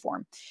floating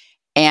form.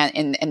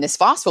 And in this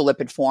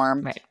phospholipid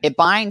form, right, it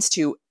binds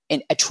to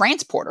a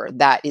transporter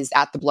that is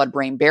at the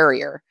blood-brain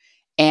barrier.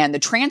 And the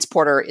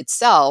transporter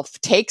itself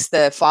takes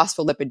the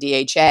phospholipid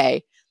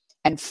DHA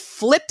and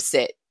flips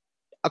it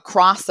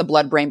across the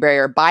blood-brain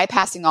barrier,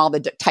 bypassing all the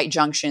tight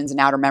junctions and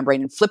outer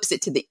membrane, and flips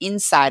it to the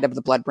inside of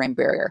the blood-brain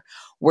barrier,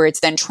 where it's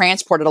then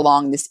transported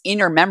along this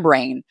inner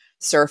membrane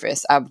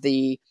surface of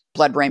the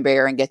blood-brain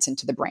barrier and gets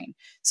into the brain.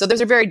 So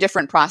those are very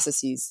different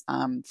processes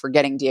for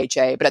getting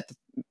DHA, but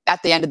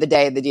at the end of the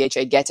day, the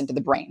DHA gets into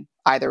the brain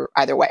either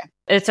way.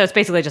 So it's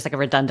basically just like a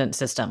redundant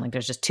system. Like,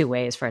 there's just two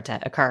ways for it to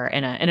occur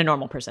in a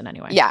normal person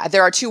anyway. Yeah,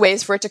 there are two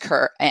ways for it to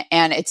occur.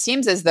 And it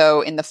seems as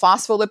though in the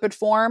phospholipid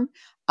form,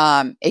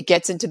 it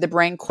gets into the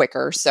brain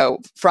quicker. So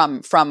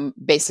from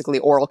basically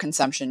oral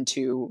consumption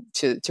to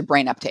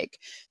brain uptake.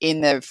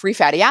 In the free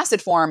fatty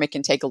acid form, it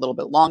can take a little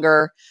bit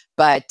longer.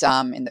 But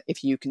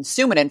if you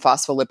consume it in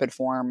phospholipid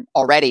form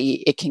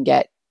already,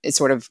 it's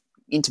sort of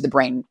into the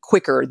brain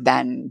quicker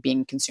than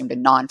being consumed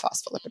in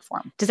non-phospholipid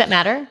form. Does that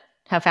matter?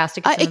 How fast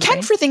it gets in the can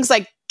brain? For things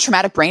like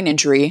traumatic brain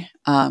injury.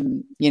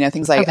 Things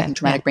like, okay, I think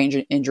traumatic brain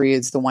injury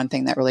is the one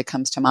thing that really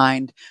comes to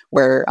mind,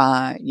 where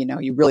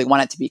you really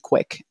want it to be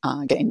quick.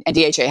 And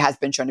DHA has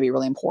been shown to be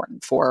really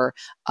important for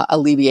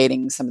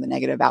alleviating some of the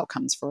negative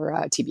outcomes for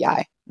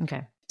TBI.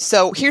 Okay.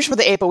 So here's where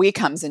the ApoE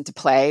comes into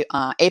play.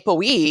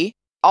 ApoE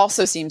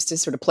also seems to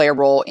sort of play a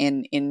role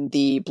in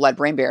the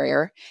blood-brain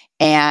barrier,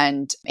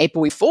 and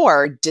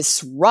ApoE4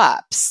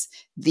 disrupts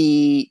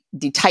the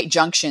tight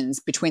junctions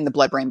between the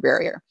blood-brain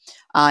barrier.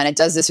 And it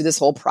does this through this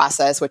whole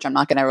process, which I'm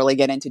not going to really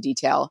get into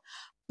detail.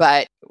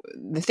 But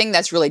the thing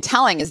that's really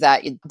telling is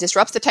that it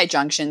disrupts the tight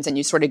junctions, and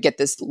you sort of get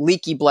this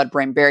leaky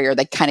blood-brain barrier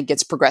that kind of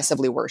gets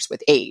progressively worse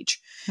with age.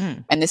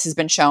 And this has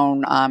been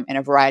shown in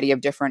a variety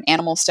of different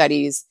animal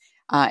studies.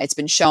 It's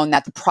been shown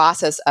that the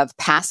process of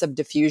passive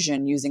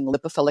diffusion using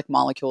lipophilic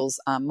molecules,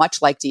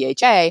 much like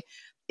DHA,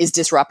 is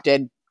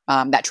disrupted.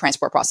 That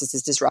transport process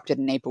is disrupted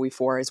in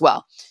ApoE4 as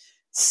well.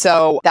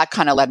 So that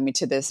kind of led me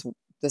to this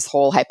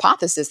whole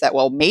hypothesis that,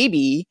 well,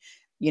 maybe,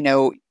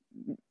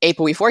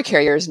 ApoE4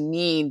 carriers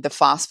need the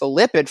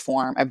phospholipid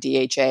form of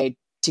DHA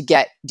to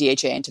get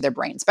DHA into their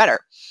brains better.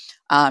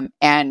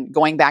 And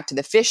going back to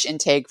the fish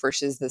intake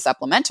versus the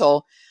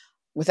supplemental,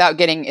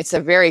 it's a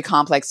very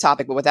complex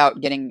topic, but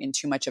without getting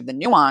into too much of the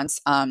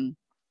nuance,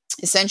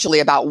 essentially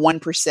about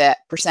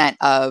 1%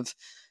 of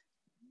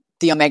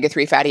the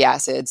omega-3 fatty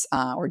acids,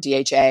 or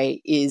DHA,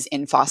 is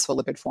in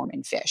phospholipid form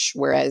in fish.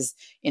 Whereas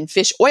in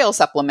fish oil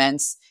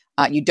supplements,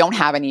 you don't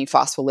have any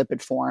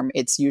phospholipid form.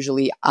 It's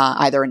usually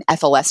either an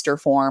ethyl ester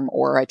form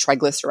or a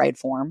triglyceride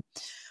form.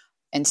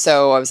 And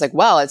so I was like,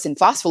 well, it's in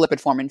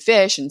phospholipid form in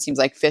fish, and it seems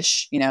like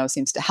fish,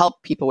 seems to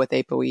help people with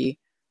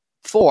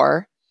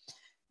ApoE4.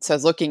 So I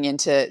was looking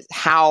into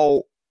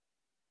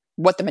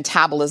what the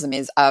metabolism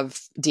is of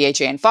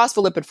DHA in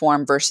phospholipid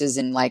form versus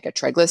in like a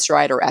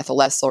triglyceride or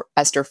ethyl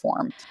ester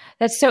form.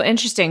 That's so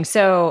interesting.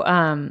 So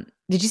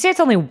did you say it's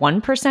only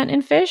 1%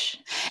 in fish?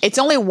 It's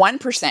only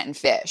 1% in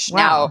fish.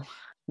 Wow.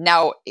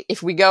 Now,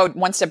 if we go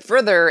one step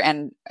further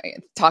and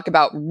talk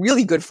about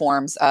really good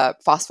forms,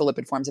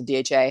 phospholipid forms of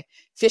DHA,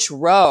 fish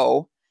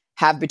roe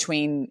have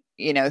between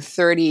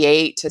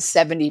 38 to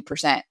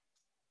 70%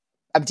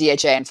 of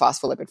DHA in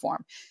phospholipid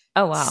form.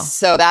 Oh, wow.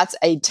 So that's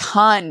a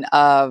ton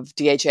of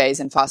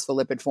DHAs in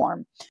phospholipid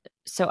form.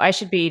 So I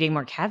should be eating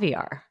more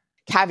caviar.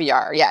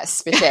 Caviar,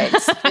 yes, fish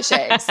eggs, fish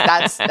eggs.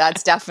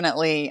 That's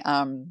definitely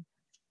one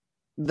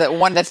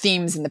of the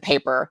themes in the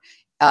paper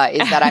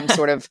is that I'm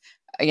sort of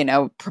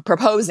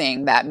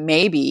proposing that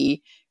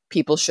maybe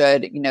people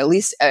should, at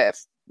least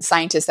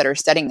scientists that are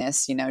studying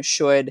this,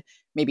 should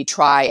maybe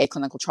try a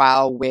clinical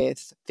trial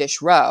with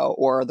fish roe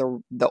or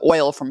the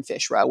oil from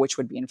fish roe, which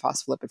would be in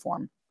phospholipid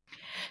form.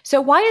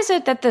 So why is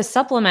it that the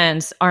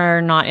supplements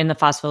are not in the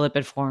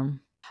phospholipid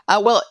form?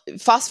 Well,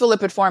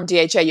 phospholipid form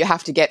DHA you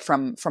have to get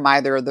from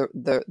either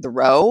the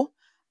roe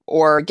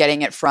or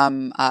getting it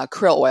from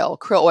krill oil.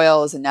 Krill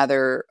oil is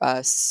another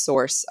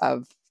source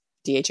of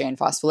DHA in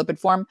phospholipid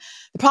form.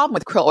 The problem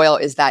with krill oil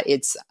is that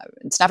it's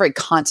not very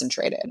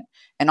concentrated.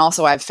 And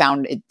also I've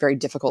found it very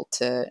difficult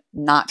to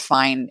not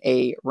find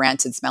a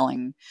rancid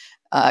smelling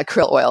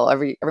krill oil.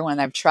 Everyone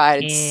I've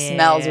tried, it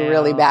smells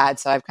really bad.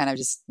 So I've kind of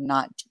just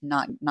not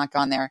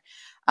gone there.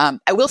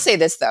 I will say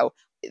this though,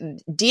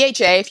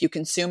 DHA, if you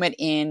consume it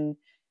in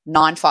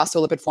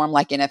non-phospholipid form,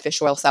 like in a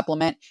fish oil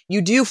supplement,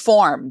 you do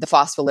form the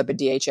phospholipid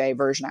DHA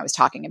version I was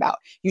talking about.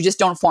 You just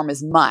don't form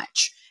as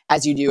much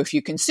as you do if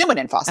you consume it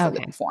in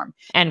phospholipid form.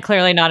 And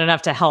clearly not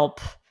enough to help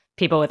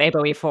people with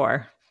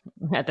ApoE4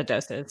 at the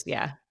doses.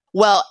 Yeah.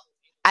 Well,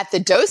 at the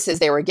doses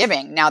they were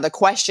giving. Now, the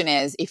question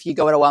is, if you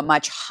go to a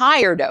much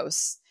higher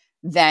dose,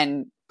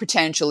 then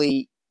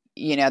potentially,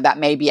 that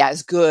may be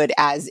as good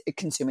as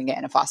consuming it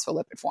in a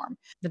phospholipid form.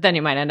 But then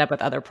you might end up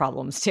with other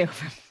problems too.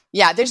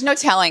 Yeah, there's no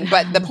telling.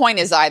 But the point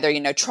is either,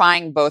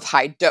 trying both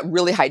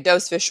really high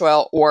dose fish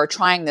oil or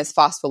trying this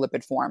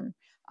phospholipid form,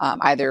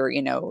 either,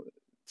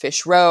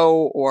 fish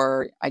roe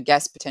or I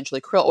guess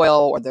potentially krill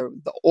oil or the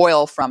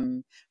oil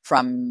from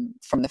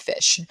the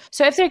fish.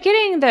 So if they're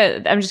getting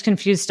I'm just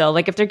confused still,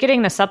 like if they're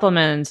getting the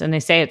supplements and they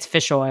say it's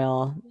fish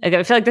oil, I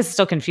feel like this is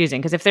still confusing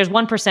because if there's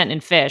 1% in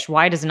fish,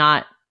 why doesn't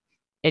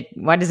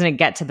it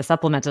get to the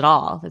supplement at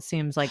all? It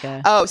seems like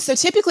so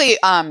typically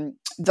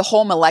the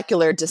whole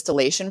molecular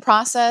distillation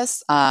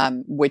process,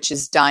 which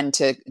is done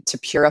to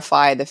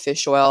purify the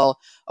fish oil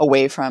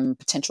away from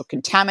potential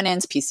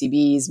contaminants,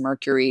 PCBs,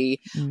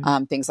 mercury,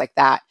 things like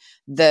that.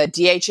 The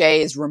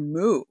DHA is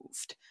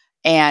removed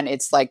and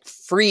it's like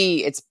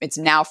free. It's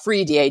now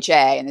free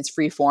DHA and it's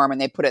free form,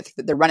 and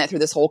they run it through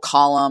this whole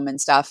column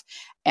and stuff.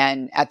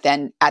 And at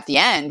the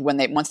end,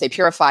 once they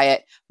purify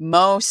it,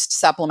 most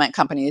supplement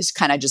companies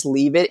kind of just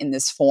leave it in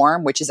this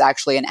form, which is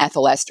actually an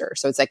ethyl ester.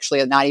 So it's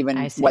actually not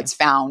even what's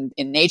found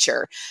in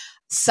nature.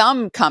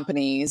 Some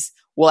companies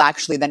will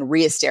actually then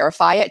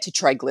re-esterify it to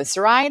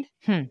triglyceride,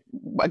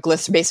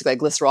 basically a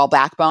glycerol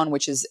backbone,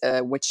 which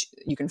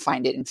you can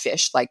find it in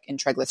fish, like in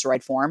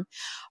triglyceride form.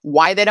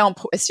 Why they don't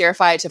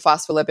esterify it to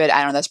phospholipid,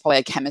 I don't know. That's probably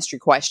a chemistry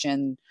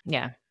question.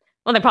 Yeah.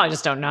 Well, they probably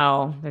just don't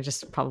know. They're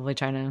just probably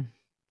trying to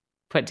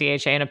put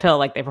DHA in a pill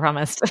like they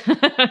promised.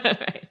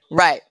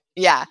 Right.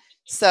 Yeah.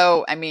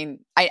 So, I mean,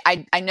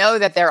 I know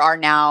that there are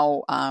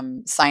now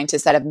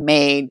scientists that have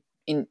made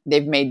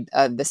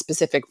the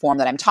specific form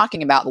that I'm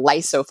talking about,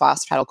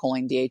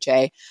 lysophosphatidylcholine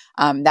DHA,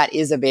 that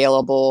is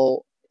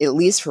available at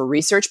least for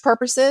research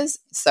purposes.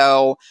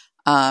 So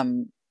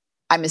I'm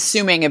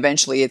assuming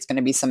eventually it's going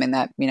to be something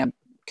that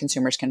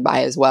consumers can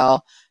buy as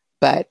well.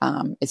 But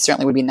it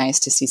certainly would be nice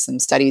to see some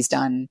studies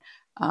done.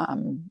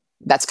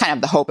 That's kind of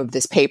the hope of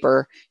this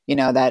paper,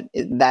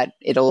 that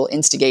it'll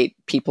instigate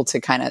people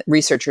to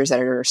researchers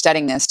that are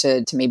studying this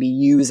to maybe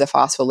use a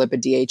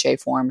phospholipid DHA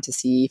form to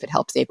see if it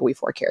helps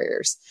ApoE4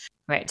 carriers.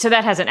 Right. So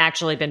that hasn't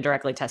actually been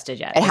directly tested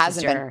yet. It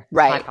hasn't been.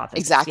 Right. Hypothesis.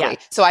 Exactly. Yeah.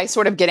 So I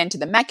sort of get into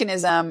the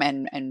mechanism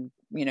and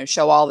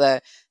show all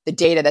the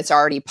data that's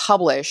already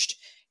published.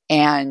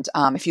 And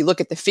if you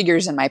look at the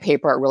figures in my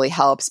paper, it really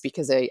helps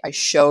because I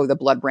show the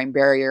blood-brain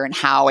barrier and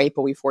how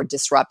ApoE4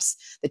 disrupts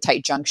the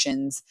tight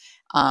junctions.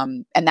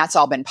 And that's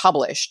all been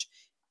published,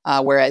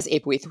 whereas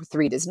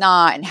ApoE3 does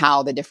not, and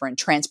how the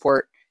different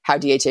how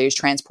DHA is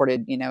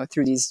transported,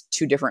 through these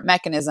two different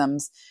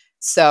mechanisms.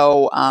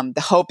 So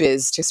the hope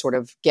is to sort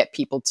of get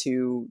people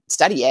to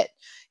study it.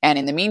 And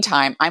in the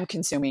meantime, I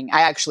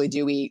actually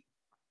do eat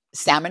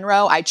salmon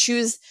roe.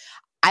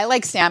 I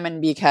like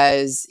salmon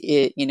because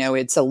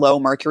it's a low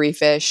mercury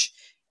fish,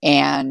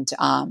 and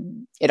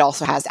it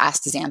also has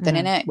astaxanthin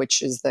in it,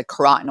 which is the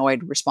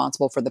carotenoid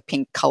responsible for the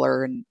pink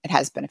color, and it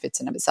has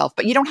benefits in of itself.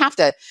 But you don't have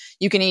to.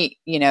 You can eat.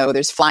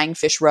 There's flying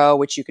fish roe,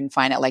 which you can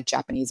find at like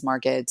Japanese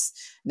markets.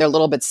 They're a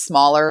little bit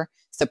smaller,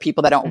 so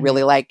people that don't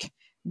really like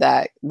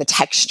the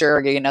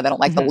texture, they don't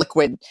like the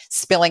liquid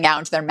spilling out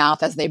into their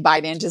mouth as they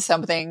bite into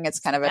something. It's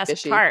kind of a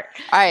fishy part.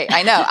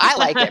 I know. I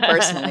like it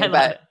personally,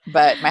 but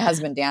my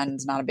husband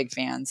Dan's not a big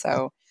fan.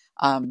 So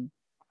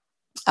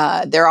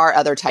there are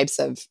other types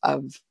of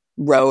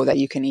roe that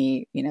you can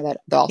eat, that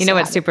also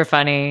what's super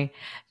funny?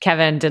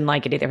 Kevin didn't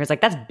like it either. He was like,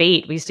 that's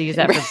bait. We used to use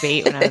that for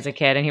bait when I was a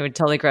kid, and he would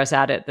totally gross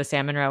out at the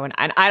salmon roe. And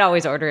I'd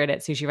always order it at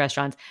sushi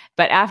restaurants.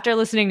 But after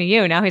listening to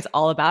you, now he's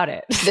all about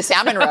it. The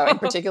salmon roe in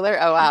particular?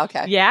 Oh, wow.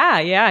 Okay.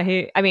 Yeah.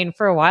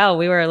 For a while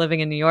we were living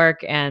in New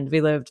York, and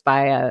we lived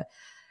by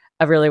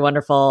a really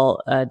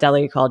wonderful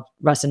deli called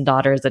Russ and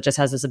Daughters that just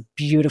has this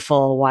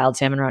beautiful wild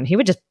salmon roe. And he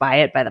would just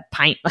buy it by the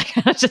pint. Like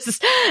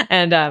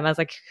I was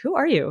like, who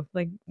are you?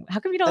 Like, how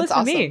come you don't listen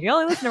to me? You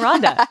only listen to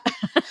Rhonda.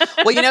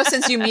 Well,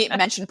 since you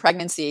mentioned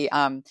pregnancy,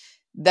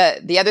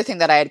 the other thing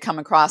that I had come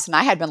across, and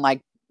I had been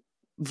like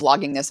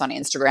vlogging this on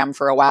Instagram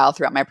for a while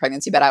throughout my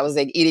pregnancy, but I was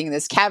like eating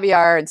this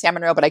caviar and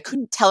salmon roe, but I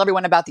couldn't tell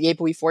everyone about the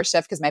ApoE4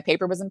 stuff because my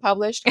paper wasn't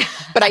published.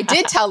 But I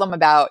did tell them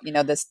about,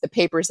 the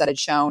papers that had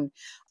shown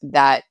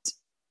that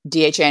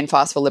DHA in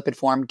phospholipid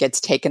form gets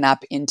taken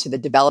up into the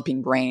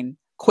developing brain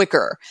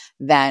quicker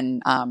than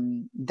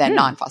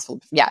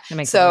non-phospholipid. Yeah.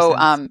 So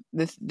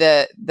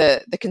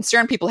the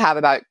concern people have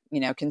about,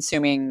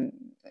 consuming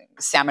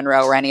salmon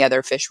roe or any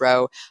other fish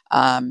roe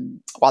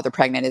while they're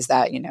pregnant is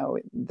that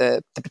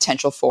the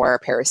potential for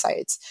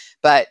parasites,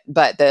 but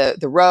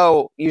the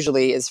roe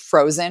usually is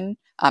frozen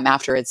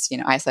after it's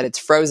isolate. It's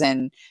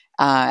frozen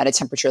at a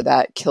temperature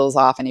that kills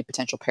off any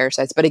potential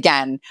parasites. But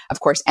again, of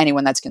course,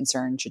 anyone that's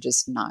concerned should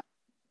just not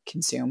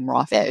consume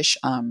raw fish.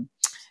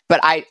 But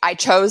I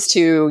chose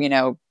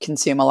to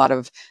consume a lot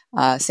of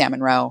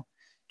salmon roe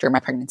during my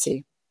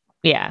pregnancy.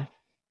 Yeah,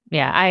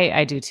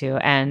 I do too,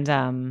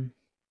 and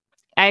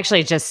I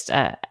actually just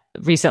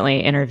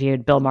recently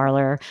interviewed Bill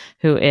Marler,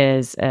 who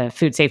is a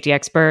food safety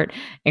expert,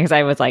 because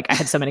I was like, I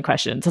had so many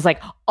questions. It's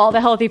like, all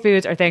the healthy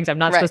foods are things I'm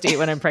not supposed to eat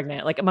when I'm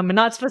pregnant. Like, I'm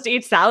not supposed to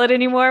eat salad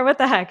anymore. What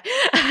the heck?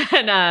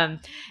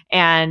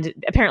 And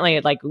apparently,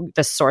 like,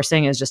 the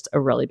sourcing is just a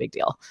really big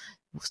deal.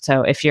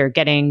 So if you're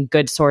getting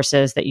good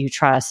sources that you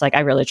trust, like I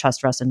really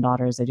trust Russ and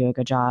Daughters, they do a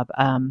good job.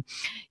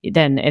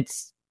 Then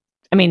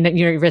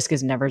your risk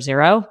is never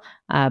zero,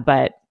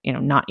 but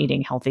not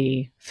eating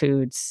healthy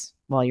foods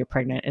while you're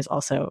pregnant is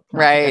also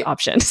not a good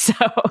option. So,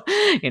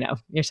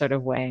 you're sort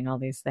of weighing all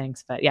these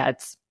things, but yeah,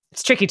 it's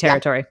tricky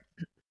territory.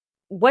 Yeah.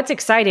 What's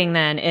exciting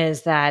then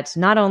is that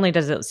not only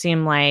does it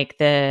seem like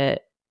the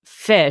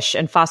fish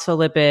and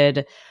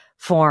phospholipid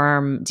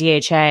form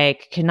DHA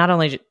can not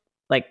only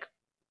like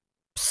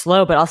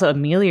slow, but also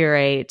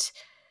ameliorate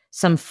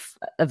some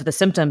of the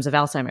symptoms of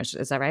Alzheimer's.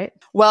 Is that right?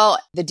 Well,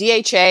 the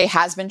DHA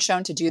has been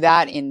shown to do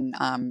that in,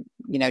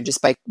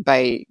 just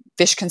by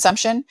fish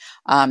consumption.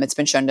 It's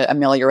been shown to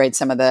ameliorate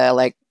some of the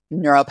like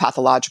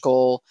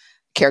neuropathological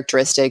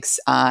characteristics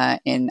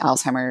in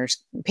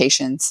Alzheimer's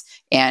patients.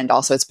 And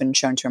also it's been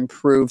shown to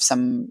improve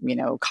some,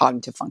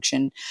 cognitive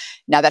function.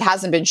 Now that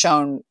hasn't been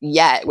shown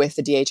yet with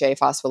the DHA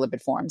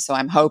phospholipid form. So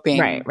I'm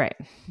hoping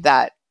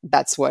that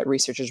that's what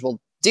researchers will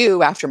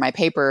do after my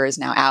paper is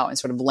now out and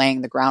sort of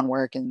laying the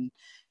groundwork. And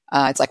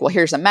it's like, well,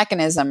 here's a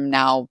mechanism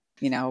now,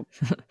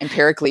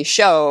 empirically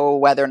show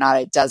whether or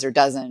not it does or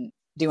doesn't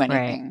do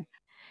anything. Right.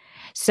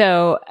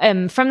 So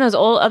from those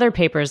old other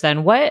papers,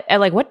 then what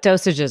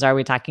dosages are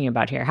we talking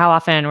about here? How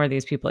often were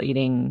these people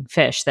eating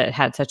fish that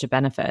had such a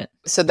benefit?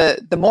 So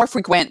the more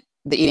frequent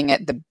the eating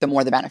it, the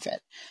more the benefit.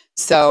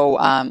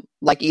 So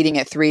like eating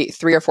it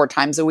three or four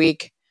times a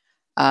week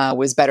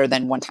was better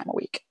than one time a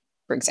week,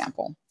 for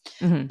example.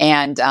 Mm-hmm.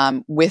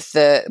 And with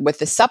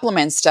the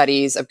supplement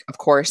studies, of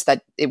course,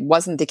 that it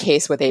wasn't the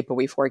case with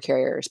ApoE4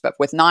 carriers, but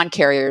with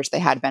non-carriers, they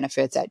had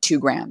benefits at 2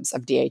 grams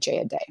of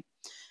DHA a day.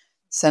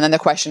 So then the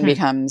question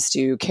becomes,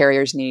 do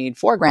carriers need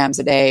 4 grams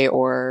a day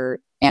or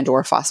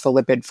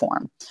phospholipid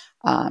form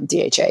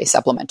DHA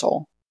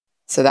supplemental?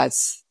 So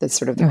that's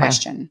sort of the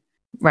question.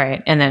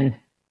 Right.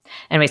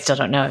 And we still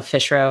don't know if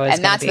fish roe is.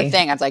 And that's the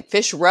thing. I was like,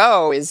 fish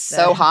roe is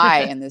so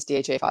high in this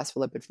DHA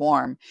phospholipid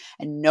form,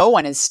 and no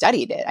one has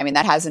studied it. I mean,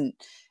 I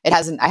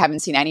haven't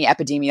seen any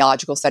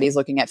epidemiological studies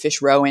looking at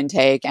fish roe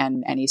intake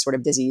and any sort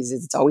of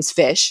diseases. It's always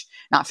fish,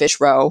 not fish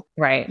roe.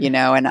 Right.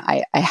 And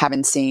I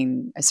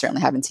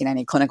certainly haven't seen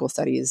any clinical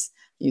studies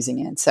using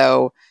it.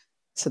 So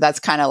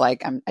that's kind of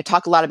like, I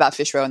talk a lot about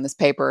fish roe in this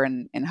paper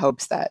in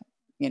hopes that,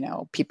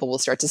 people will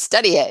start to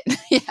study it.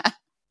 Yeah.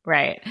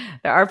 Right.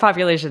 There are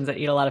populations that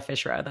eat a lot of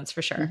fish roe, that's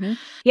for sure. Mm-hmm.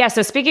 Yeah.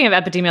 So speaking of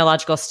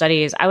epidemiological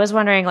studies, I was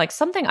wondering, like,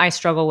 something I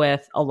struggle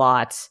with a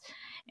lot.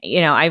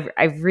 I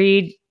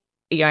read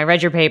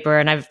your paper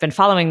and I've been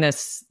following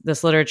this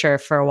literature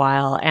for a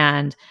while,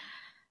 and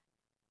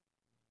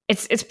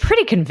it's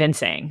pretty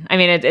convincing. I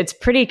mean, it's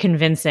pretty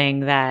convincing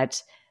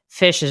that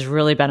fish is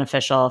really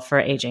beneficial for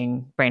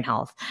aging brain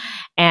health.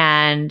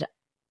 And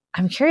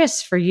I'm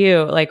curious for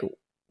you, like,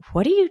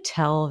 what do you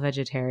tell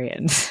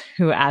vegetarians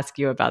who ask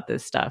you about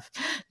this stuff?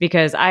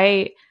 Because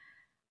I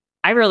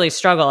really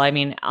struggle. I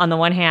mean, on the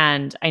one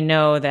hand, I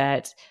know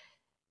that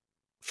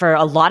for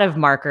a lot of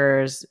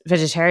markers,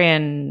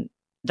 vegetarian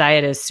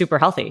diet is super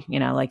healthy.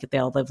 Like,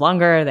 they'll live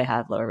longer, they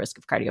have lower risk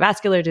of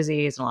cardiovascular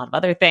disease and a lot of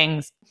other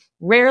things.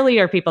 Rarely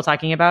are people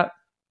talking about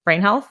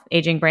brain health,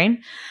 aging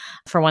brain.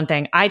 For one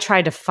thing, I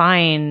tried to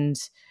find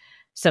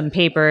some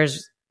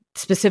papers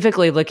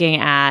specifically looking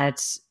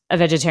at a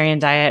vegetarian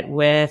diet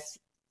with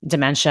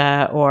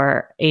dementia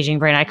or aging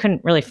brain. I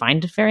couldn't really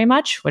find very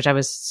much, which I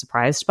was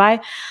surprised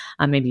by.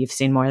 Maybe you've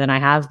seen more than I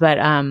have, but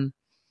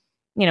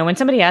when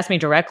somebody asks me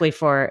directly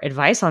for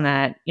advice on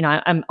that,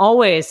 I'm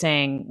always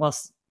saying, well,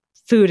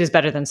 food is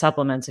better than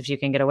supplements if you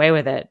can get away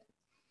with it.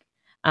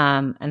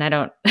 And I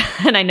don't,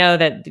 and I know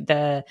that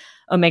the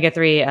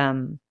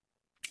omega-3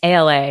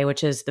 ALA,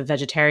 which is the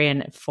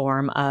vegetarian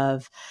form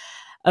of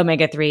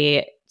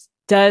omega-3,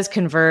 does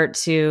convert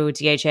to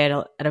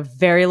DHA at a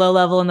very low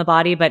level in the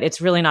body, but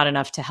it's really not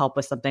enough to help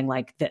with something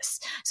like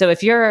this. So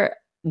if you're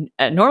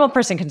a normal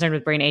person concerned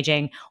with brain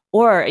aging,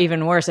 or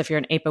even worse, if you're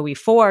an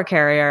ApoE4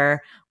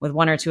 carrier with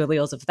one or two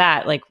alleles of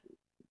that, like,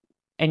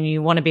 and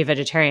you want to be a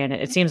vegetarian,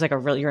 it seems like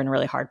you're in a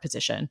really hard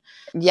position.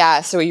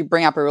 Yeah. So you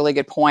bring up a really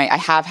good point. I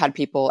have had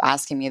people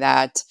asking me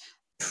that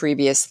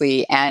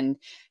previously, and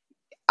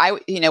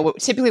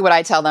typically what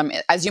I tell them,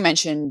 as you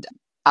mentioned,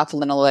 alpha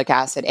linoleic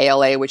acid,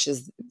 ALA, which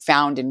is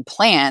found in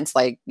plants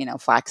like,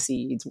 flax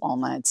seeds,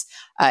 walnuts,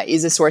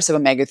 is a source of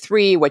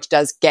omega-3, which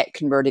does get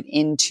converted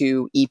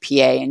into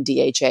EPA and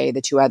DHA,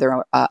 the two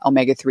other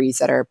omega-3s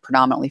that are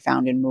predominantly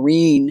found in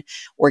marine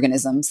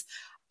organisms.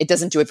 It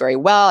doesn't do it very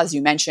well. As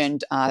you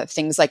mentioned,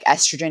 things like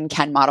estrogen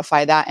can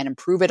modify that and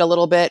improve it a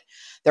little bit.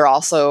 There are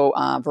also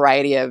a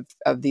variety of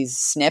these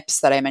SNPs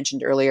that I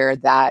mentioned earlier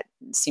that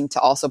seem to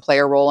also play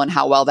a role in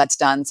how well that's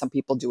done. Some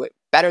people do it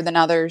better than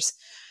others.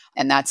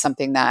 And that's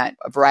something that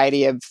a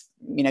variety of,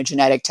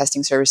 genetic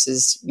testing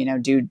services,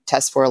 do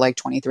test for, like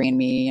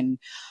 23andMe. And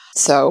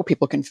so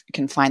people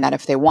can find that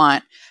if they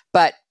want.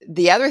 But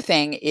the other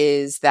thing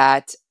is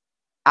that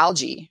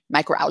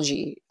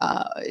microalgae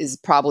is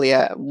probably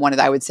one of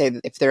the, I would say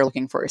that if they're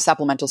looking for a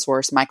supplemental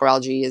source,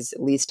 microalgae is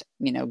at least,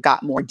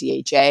 got more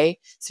DHA.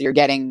 So you're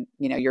getting,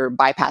 you're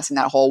bypassing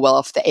that whole, well,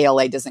 if the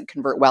ALA doesn't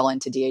convert well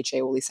into DHA,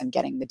 well, at least I'm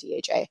getting the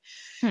DHA.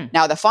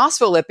 Now, the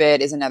phospholipid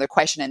is another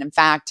question. And in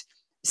fact,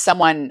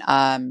 someone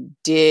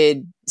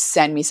did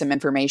send me some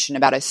information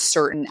about a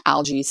certain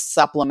algae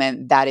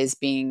supplement that has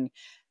some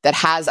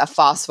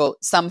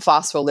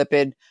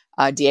phospholipid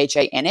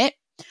DHA in it.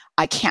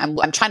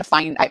 I'm trying to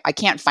find, I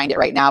can't find it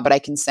right now, but I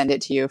can send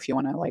it to you if you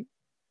want to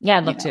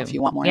I'd love to. If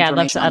you want more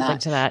information I'd love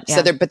to that.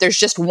 Yeah. So but there's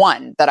just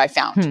one that I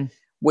found,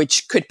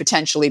 which could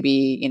potentially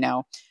be,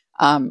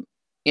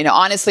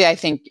 honestly, I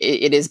think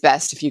it is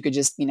best if you could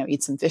just,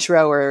 eat some fish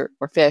roe or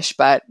fish,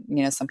 but,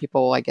 some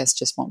people, I guess,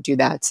 just won't do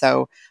that.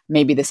 So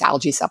maybe this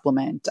algae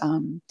supplement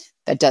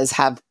that does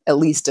have at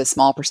least a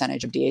small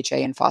percentage of DHA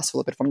and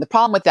phospholipid form. The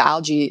problem with the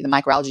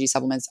microalgae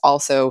supplements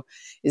also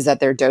is that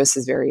their dose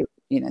is very,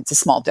 it's a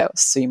small dose.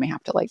 So you may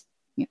have to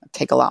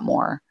take a lot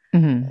more.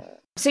 Mm-hmm.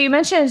 So you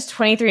mentioned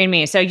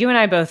 23andMe. So you and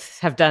I both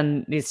have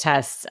done these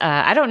tests.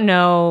 I don't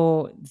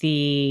know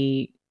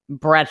the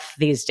breadth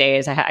these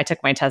days. I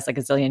took my test like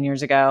a zillion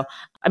years ago.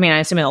 I mean, I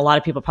assume a lot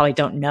of people probably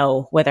don't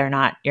know whether or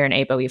not you're an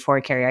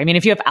ApoE4 carrier. I mean,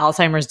 if you have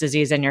Alzheimer's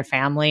disease in your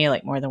family,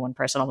 like more than one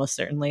person, almost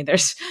certainly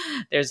there's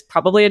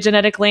probably a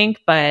genetic link.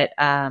 But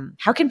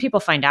how can people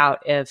find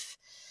out if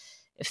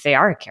they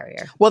are a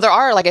carrier? Well, there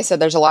are, like I said,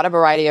 there's a lot of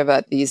variety of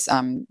these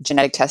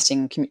genetic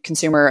testing,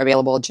 consumer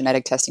available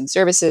genetic testing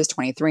services,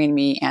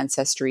 23andMe,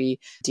 Ancestry,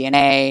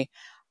 DNA,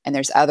 and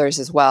there's others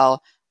as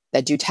well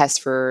that do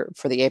test for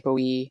the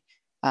ApoE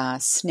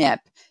SNP.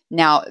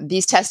 Now,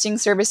 these testing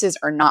services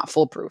are not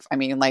foolproof. I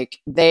mean,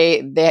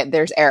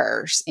 there's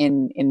errors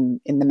in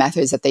the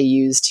methods that they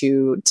use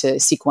to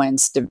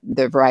sequence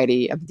the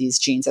variety of these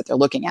genes that they're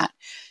looking at.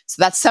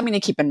 So that's something to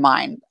keep in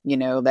mind,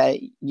 that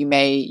you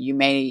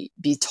may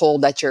be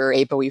told that you're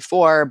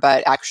ApoE4,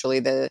 but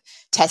actually the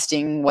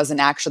testing wasn't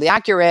actually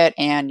accurate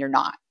and you're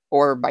not,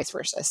 or vice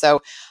versa.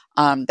 So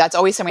that's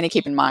always something to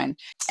keep in mind.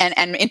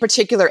 And in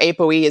particular,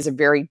 ApoE is a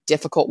very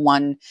difficult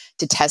one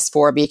to test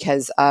for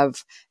because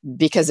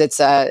it's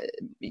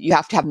you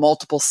have to have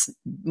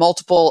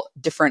multiple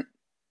different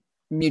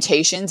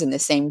mutations in the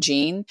same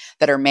gene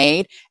that are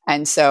made.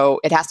 And so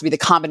it has to be the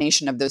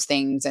combination of those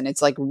things. And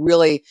it's like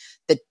really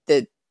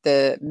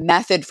the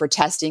method for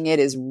testing it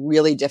is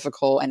really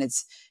difficult. And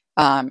it's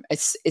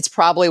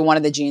probably one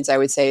of the genes I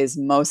would say is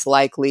most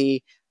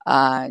likely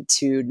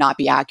to not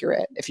be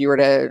accurate. If you were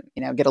to,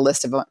 get a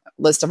list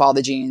of all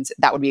the genes,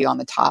 that would be on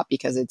the top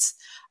because it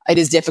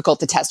is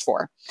difficult to test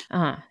for.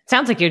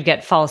 Sounds like you'd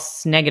get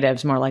false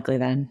negatives more likely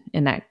than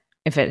in that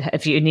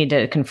if you need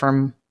to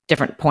confirm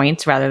different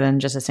points rather than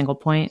just a single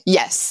point.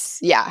 Yes.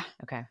 Yeah.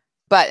 Okay.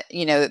 But,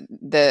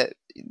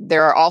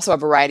 there are also a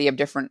variety of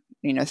different,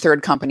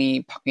 third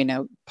company,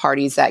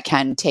 parties that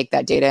can take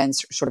that data and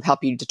sort of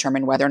help you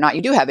determine whether or not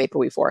you do have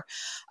ApoE4.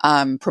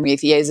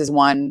 Promethease is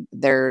one.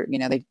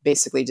 They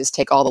basically just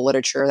take all the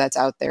literature that's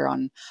out there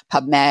on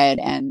PubMed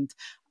and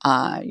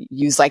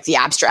use like the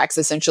abstracts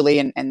essentially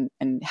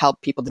and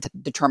help people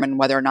determine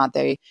whether or not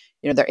they're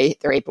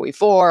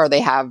ApoE4 or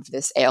they have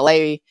this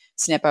ALA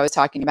SNP I was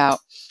talking about.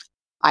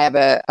 I have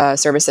a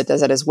service that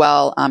does that as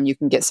well. You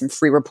can get some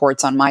free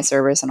reports on my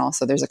service, and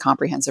also there's a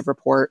comprehensive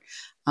report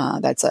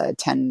that's a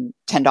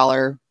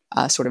 $10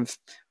 sort of.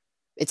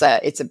 It's a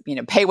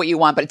pay what you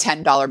want, but a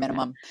 $10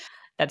 minimum.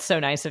 That's so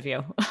nice of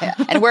you. Yeah.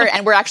 And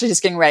we're actually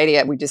just getting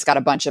ready. We just got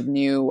a bunch of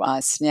new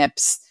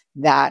SNPs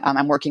that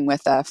I'm working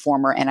with a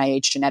former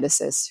NIH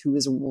geneticist who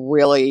is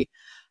really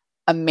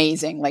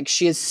amazing. Like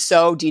she is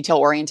so detail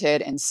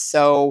oriented and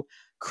so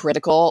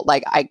critical.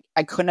 Like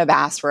I couldn't have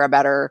asked for a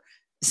better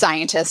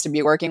scientist to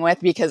be working with,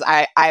 because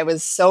I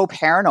was so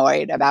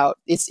paranoid about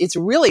it's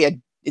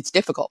really it's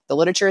difficult. The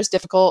literature is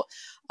difficult.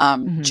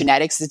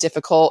 Genetics is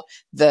difficult.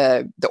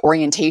 The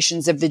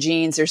orientations of the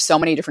genes. There's so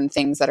many different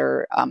things that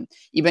are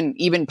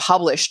even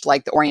published,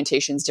 like the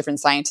orientations. Different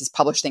scientists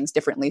publish things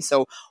differently.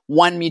 So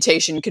one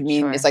mutation could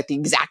mean it's like the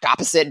exact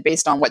opposite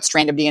based on what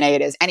strand of DNA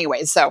it is.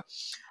 Anyways, so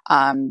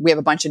we have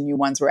a bunch of new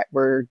ones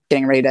we're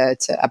getting ready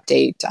to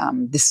update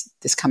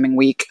this coming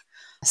week.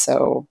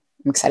 So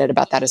I'm excited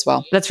about that as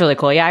well. That's really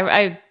cool.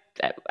 Yeah,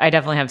 I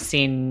definitely have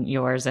seen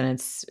yours, and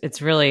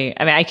it's really.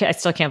 I mean, I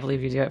still can't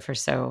believe you do it for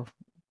so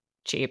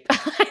cheap.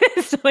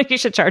 I still think you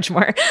should charge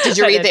more. Did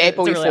you read the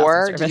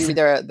APOE4? Awesome. Did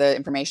you read the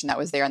information that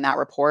was there in that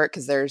report?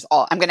 Because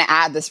I'm going to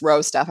add this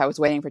row stuff. I was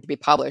waiting for it to be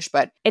published,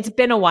 but it's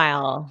been a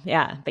while.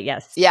 Yeah, but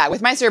yes. Yeah,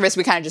 with my service,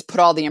 we kind of just put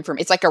all the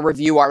information. It's like a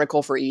review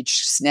article for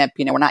each SNP.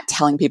 We're not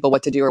telling people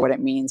what to do or what it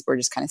means. We're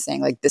just kind of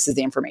saying, like, this is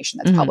the information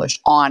that's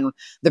published on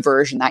the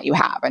version that you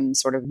have, and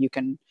sort of you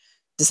can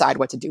decide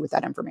what to do with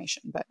that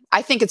information. But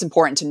I think it's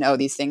important to know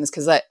these things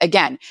because,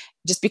 again,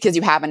 just because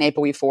you have an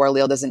APOE4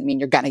 allele doesn't mean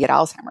you're going to get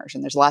Alzheimer's.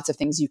 And there's lots of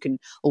things you can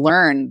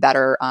learn that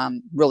are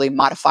really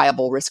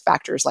modifiable risk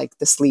factors, like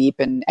the sleep,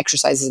 and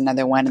exercise is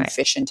another one, and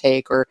fish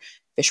intake or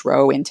fish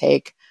roe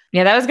intake.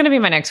 Yeah, that was going to be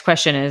my next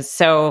question is,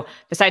 so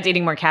besides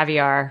eating more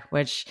caviar,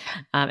 which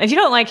if you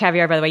don't like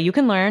caviar, by the way, you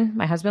can learn.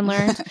 My husband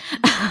learned.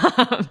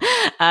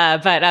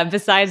 But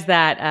besides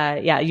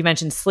that, yeah, you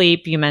mentioned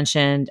sleep, you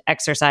mentioned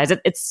exercise.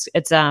 It's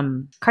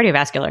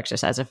cardiovascular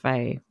exercise, if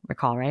I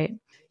recall, right?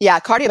 Yeah,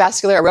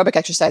 cardiovascular aerobic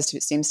exercise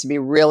seems to be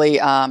really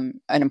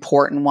an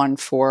important one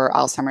for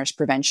Alzheimer's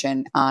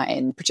prevention,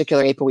 in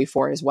particular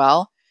APOE4 as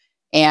well.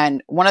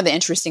 And one of the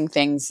interesting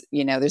things,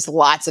 there's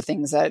lots of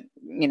things that,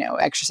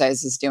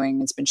 exercise is doing.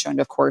 It's been shown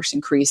to, of course,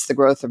 increase the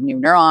growth of new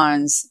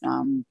neurons,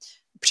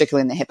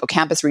 particularly in the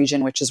hippocampus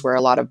region, which is where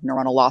a lot of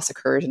neuronal loss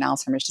occurs in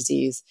Alzheimer's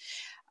disease.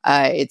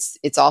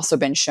 It's also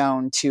been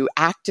shown to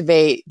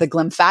activate the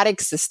glymphatic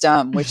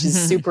system, which is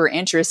super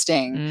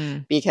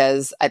interesting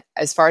because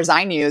as far as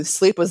I knew,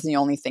 sleep was the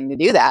only thing to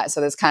do that. So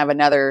there's kind of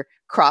another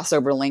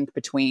crossover link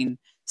between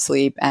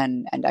sleep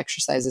and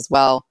exercise as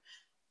well.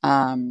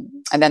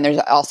 And then there's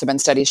also been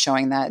studies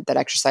showing that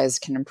exercise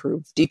can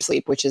improve deep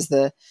sleep, which is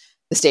the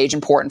stage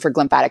important for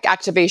glymphatic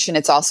activation.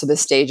 It's also the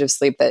stage of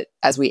sleep that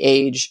as we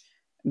age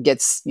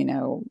gets,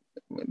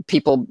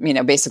 people,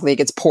 basically it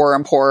gets poorer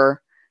and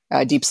poorer.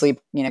 Deep sleep,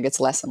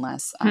 gets less and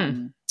less.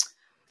 I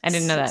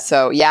didn't know that.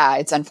 So yeah,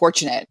 it's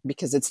unfortunate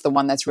because it's the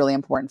one that's really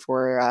important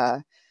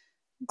for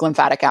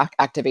glymphatic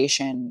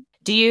activation.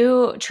 Do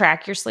you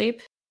track your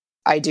sleep?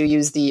 I do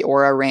use the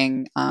Oura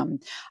Ring. I'm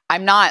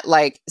not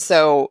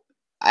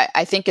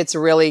I think it's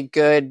really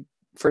good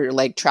for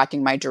like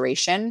tracking my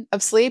duration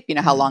of sleep,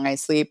 how long I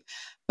sleep.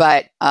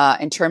 But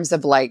in terms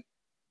of like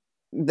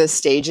the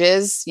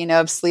stages,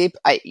 of sleep,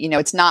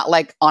 it's not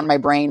like on my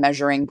brain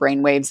measuring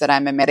brain waves that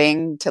I'm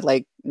emitting to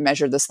like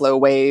measure the slow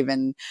wave.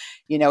 And,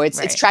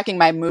 it's tracking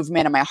my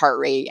movement and my heart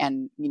rate.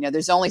 And,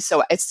 it's only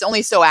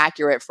so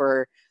accurate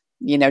for,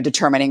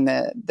 determining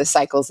the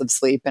cycles of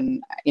sleep.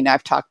 And,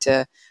 I've talked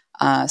to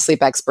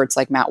sleep experts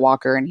like Matt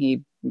Walker, and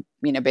he,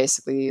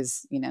 basically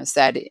is,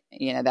 said,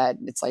 that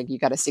it's like you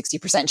got a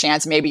 60%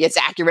 chance maybe it's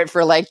accurate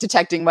for like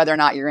detecting whether or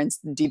not you're in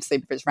deep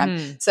sleep if it's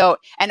REM. So,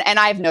 and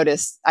I've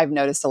noticed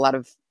a lot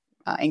of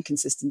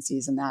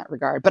inconsistencies in that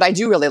regard, but I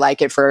do really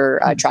like it for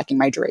tracking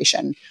my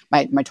duration,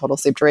 my total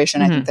sleep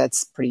duration. I think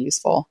that's pretty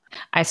useful.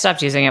 I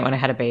stopped using it when I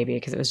had a baby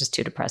because it was just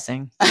too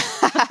depressing.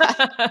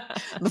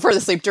 Before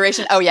the sleep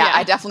duration. Oh yeah.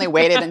 I definitely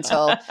waited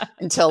until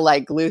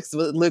like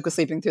Luke was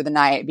sleeping through the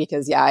night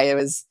because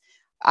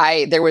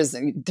there was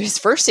these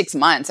first 6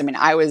 months. I mean,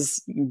 I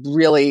was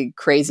really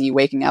crazy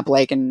waking up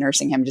like and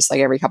nursing him just like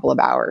every couple of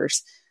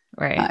hours.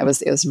 Right. It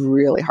was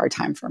really hard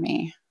time for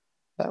me,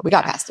 but we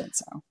got past it.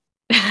 So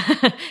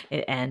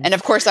it ends. And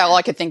of course, all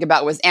I could think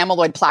about was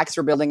amyloid plaques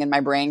were building in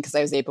my brain because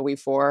I was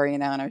APOE4,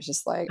 and I was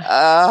just like,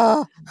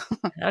 oh,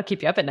 that'll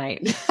keep you up at night.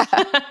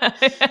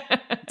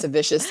 It's a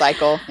vicious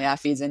cycle. Yeah.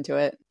 Feeds into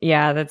it.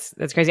 Yeah. That's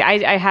crazy.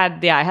 I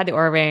had the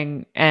Oura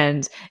Ring,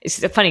 and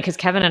it's funny because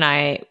Kevin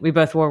and we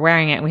both were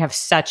wearing it, and we have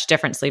such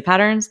different sleep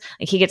patterns.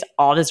 Like he gets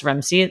all this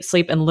REM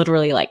sleep and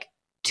literally like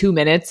 2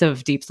 minutes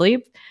of deep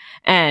sleep.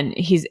 And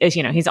he's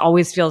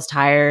always feels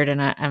tired.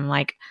 And I'm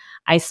like,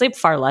 I sleep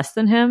far less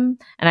than him,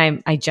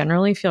 and I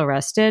generally feel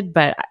rested.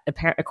 But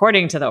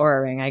according to the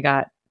Oura Ring, I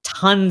got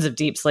tons of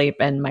deep sleep,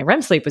 and my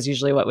REM sleep was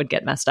usually what would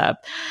get messed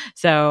up.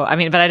 So, I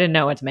mean, but I didn't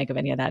know what to make of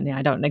any of that. And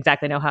I don't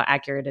exactly know how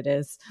accurate it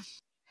is.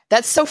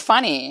 That's so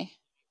funny.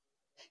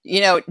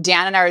 Dan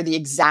and I are the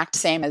exact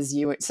same as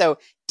you. So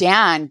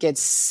Dan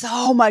gets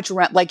so much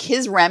REM, like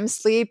his REM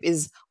sleep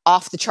is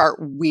off the chart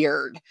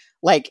weird.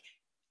 Like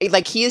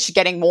he is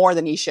getting more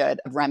than he should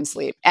of REM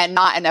sleep and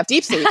not enough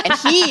deep sleep. And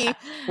he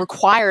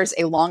requires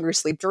a longer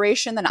sleep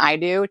duration than I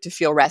do to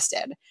feel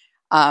rested.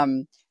 A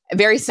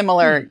very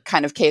similar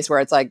kind of case where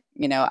it's like,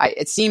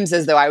 it seems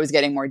as though I was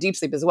getting more deep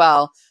sleep as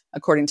well,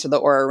 according to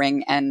the Oura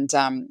Ring, and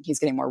he's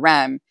getting more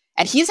REM.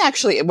 And he's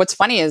actually, what's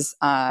funny is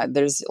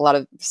there's a lot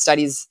of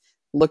studies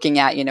looking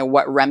at,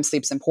 what REM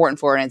sleep's important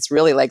for. And it's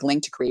really like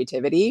linked to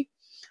creativity.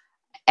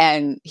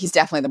 And he's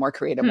definitely the more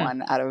creative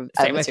one out of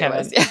the two of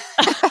us. Yeah.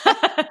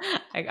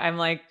 I'm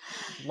like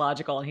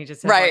logical, and he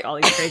just has like all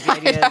these crazy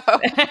ideas.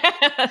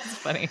 That's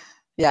funny.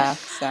 Yeah.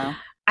 So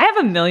I have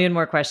a million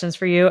more questions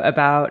for you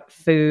about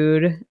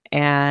food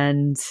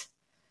and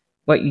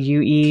what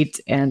you eat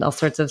and all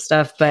sorts of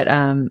stuff. But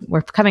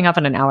we're coming up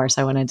on an hour,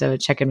 so I wanted to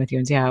check in with you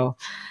and see how,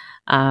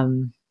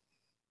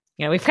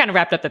 we've kind of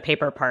wrapped up the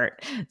paper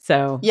part.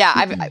 So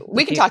yeah,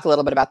 we can talk a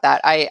little bit about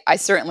that. I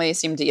certainly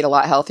seem to eat a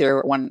lot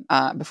healthier when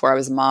before I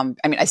was a mom.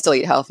 I mean, I still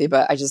eat healthy,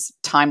 but I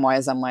just time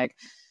wise, I'm like,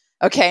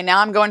 okay, now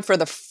I'm going for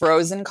the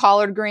frozen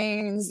collard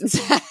greens.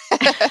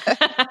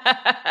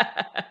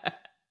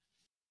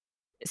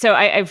 So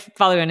I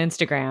follow you on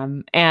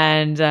Instagram,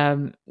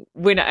 and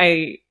when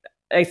I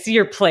see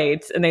your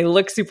plates and they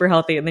look super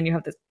healthy, and then you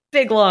have this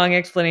big long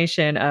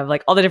explanation of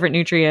like all the different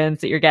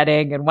nutrients that you're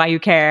getting and why you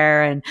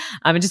care, and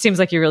it just seems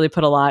like you really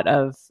put a lot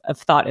of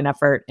thought and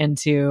effort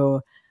into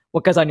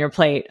what goes on your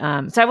plate.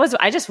 So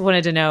I just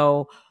wanted to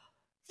know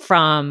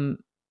from,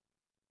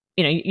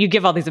 you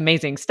give all these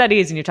amazing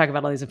studies and you talk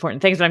about all these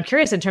important things, but I'm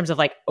curious in terms of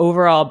like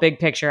overall big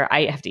picture.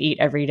 I have to eat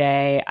every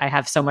day. I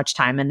have so much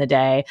time in the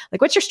day.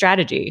 Like, what's your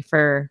strategy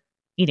for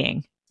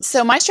eating?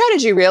 So my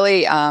strategy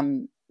really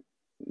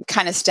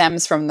kind of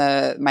stems from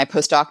my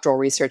postdoctoral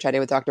research I did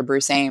with Dr.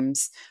 Bruce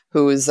Ames,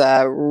 who's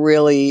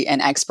really an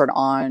expert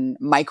on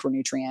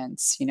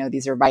micronutrients.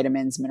 These are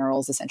vitamins,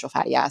 minerals, essential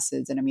fatty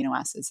acids, and amino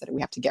acids that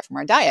we have to get from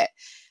our diet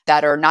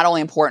that are not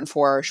only important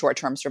for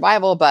short-term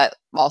survival, but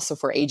also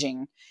for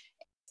aging.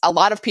 A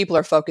lot of people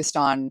are focused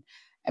on,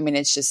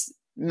 it's just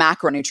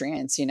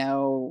macronutrients,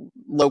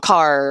 low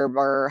carb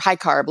or high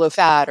carb, low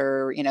fat,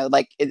 or,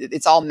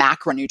 it's all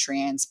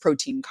macronutrients,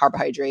 protein,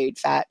 carbohydrate,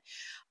 fat.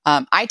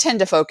 I tend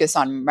to focus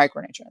on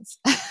micronutrients.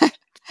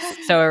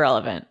 So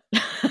irrelevant.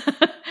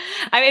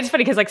 It's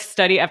funny because like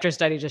study after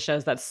study just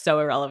shows that's so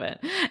irrelevant.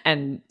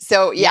 And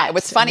so,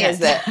 what's funny is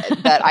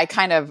that I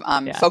kind of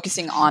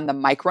focusing on the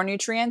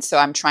micronutrients. So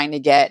I'm trying to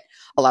get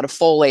a lot of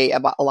folate,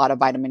 a lot of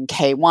vitamin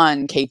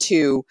K1,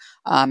 K2,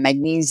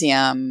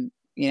 magnesium,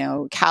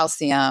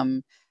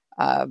 calcium,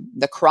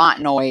 the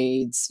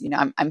carotenoids.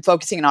 I'm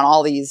focusing on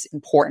all these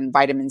important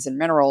vitamins and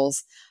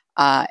minerals.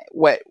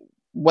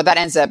 What that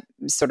ends up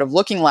sort of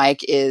looking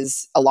like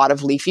is a lot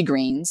of leafy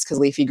greens, because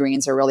leafy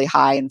greens are really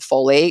high in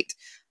folate.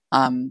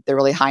 They're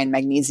really high in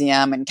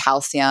magnesium and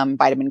calcium,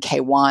 vitamin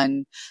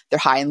K1. They're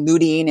high in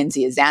lutein and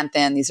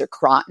zeaxanthin. These are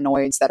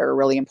carotenoids that are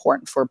really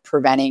important for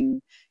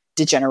preventing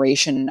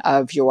degeneration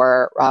of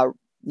your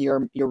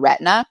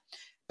retina.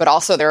 But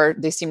also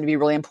they seem to be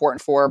really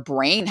important for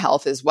brain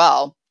health as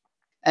well.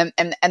 And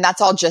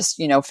that's all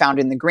just, found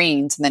in the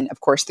greens. And then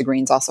of course the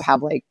greens also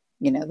have like,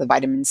 the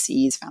vitamin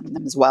C is found in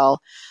them as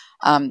well.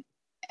 And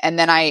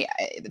then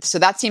so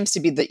that seems to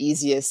be the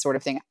easiest sort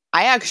of thing.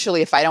 I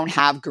actually, if I don't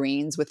have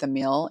greens with a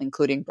meal,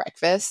 including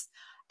breakfast,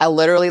 I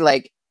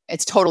literally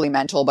it's totally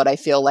mental, but I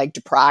feel like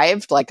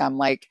deprived. Like I'm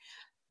like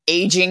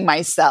aging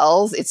my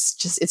cells.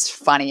 It's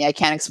funny. I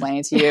can't explain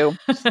it to you.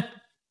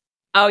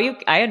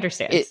 I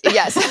understand.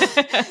 Yes.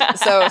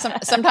 So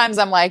sometimes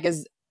I'm like,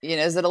 is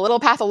it a little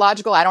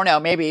pathological? I don't know,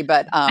 maybe,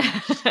 but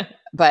I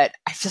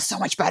feel so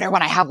much better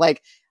when I have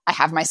I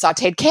have my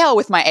sauteed kale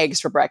with my eggs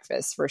for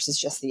breakfast versus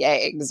just the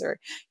eggs, or,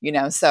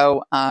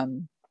 so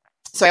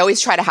I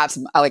always try to have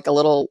some, a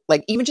little,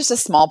 even just a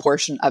small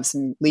portion of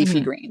some leafy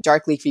green,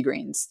 dark leafy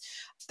greens.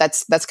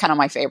 That's kind of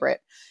my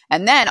favorite.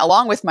 And then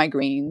along with my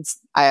greens,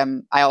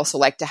 I also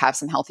like to have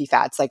some healthy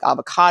fats like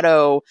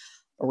avocado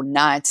or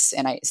nuts.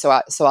 And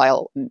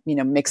I'll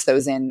mix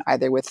those in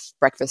either with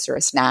breakfast or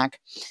a snack.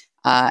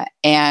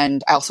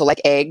 And I also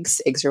like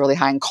eggs. Eggs are really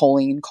high in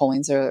choline.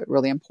 Choline's a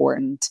really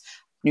important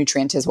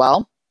nutrient as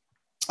well.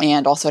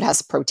 And also it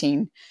has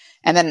protein.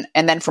 And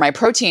then for my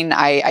protein,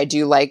 I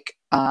do like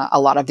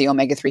a lot of the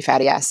omega-3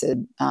 fatty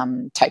acid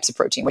types of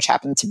protein, which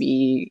happen to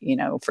be,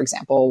 for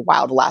example,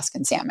 wild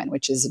Alaskan salmon,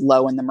 which is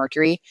low in the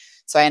mercury.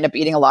 So I end up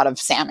eating a lot of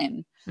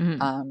salmon.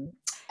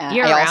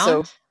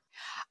 Year-round?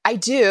 I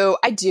do.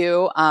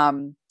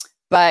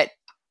 But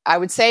I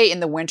would say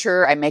in the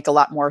winter, I make a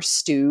lot more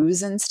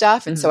stews and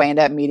stuff. And so I end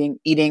up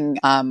eating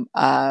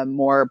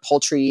more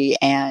poultry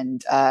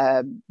and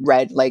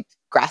red,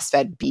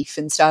 grass-fed beef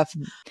and stuff.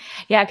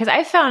 Yeah, because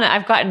I found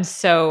I've gotten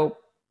so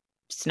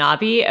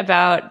snobby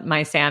about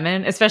my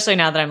salmon, especially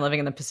now that I'm living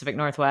in the Pacific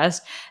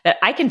Northwest, that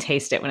I can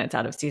taste it when it's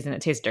out of season.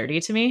 It tastes dirty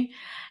to me.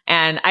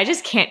 And I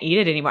just can't eat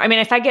it anymore. I mean,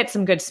 if I get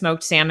some good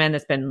smoked salmon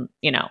that's been,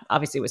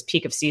 obviously it was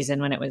peak of season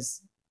when it was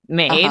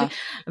made,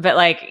 but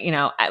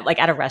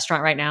at a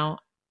restaurant right now,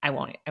 I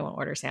won't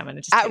order salmon.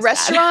 It just at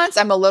restaurants,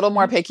 I'm a little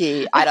more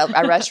picky.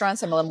 At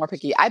restaurants, I'm a little more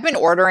picky. I've been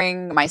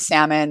ordering my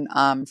salmon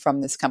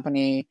from this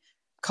company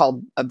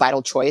called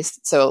Vital Choice.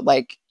 So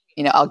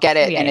I'll get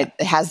it and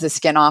it has the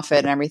skin off it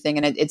and everything.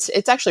 And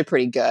it's actually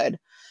pretty good.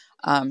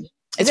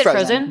 Is it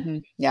frozen? Mm-hmm.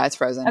 Yeah, it's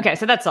frozen. Okay.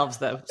 So that solves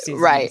the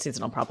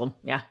seasonal problem.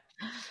 Yeah.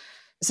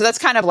 So that's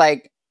kind of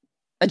like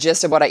a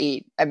gist of what I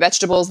eat. I have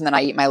vegetables and then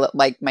I eat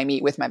my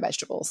meat with my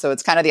vegetables. So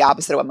it's kind of the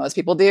opposite of what most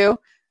people do.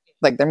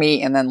 like their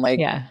meat, and then like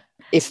Yeah.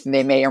 if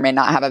they may or may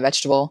not have a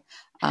vegetable.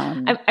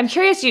 I'm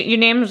curious, you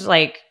named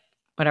like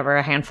whatever,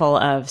 a handful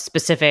of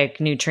specific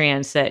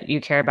nutrients that you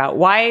care about.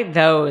 Why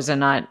those and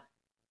not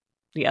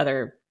the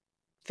other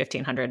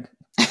 1,500?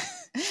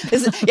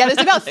 There's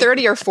about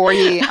 30 or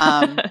 40.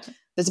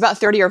 There's about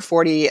 30 or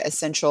 40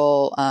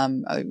 essential,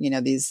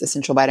 these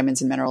essential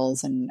vitamins and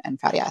minerals and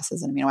fatty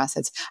acids and amino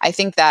acids. I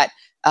think that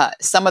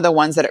some of the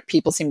ones that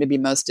people seem to be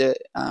most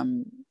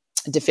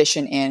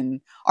deficient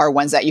in are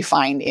ones that you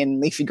find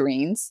in leafy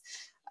greens.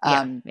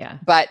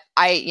 But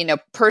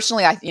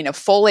personally,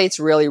 folate's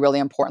really, really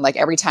important. Like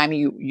every time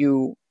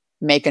you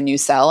make a new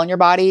cell in your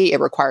body, it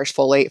requires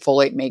folate.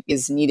 Folate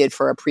is needed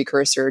for a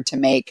precursor to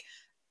make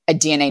a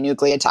DNA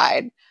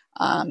nucleotide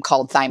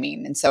called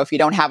thymine. And so if you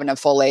don't have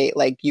enough folate,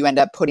 like you end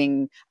up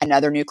putting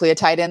another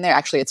nucleotide in there.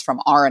 Actually, it's from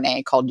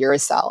RNA called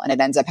uracil, and it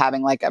ends up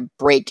having like a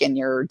break in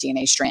your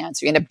DNA strand.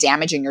 So you end up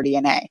damaging your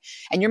DNA,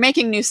 and you're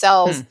making new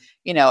cells.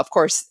 Of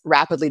course,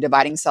 rapidly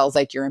dividing cells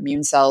like your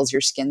immune cells,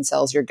 your skin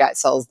cells, your gut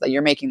cells, that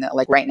you're making that,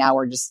 like right now,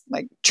 we're just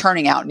like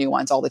churning out new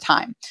ones all the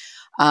time.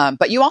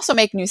 But you also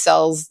make new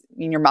cells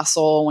in your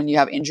muscle when you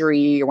have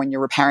injury or when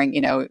you're repairing,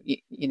 you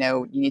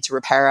need to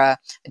repair a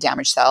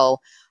damaged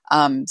cell.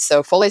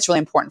 So folate's really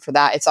important for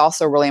that. It's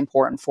also really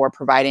important for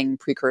providing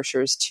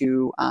precursors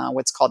to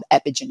what's called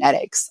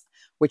epigenetics,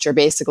 which are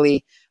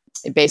basically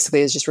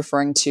is just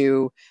referring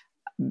to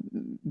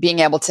being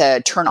able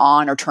to turn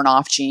on or turn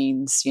off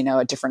genes,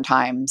 at different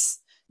times.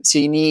 So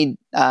you need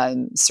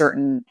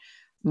certain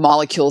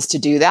molecules to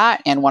do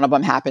that. And one of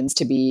them happens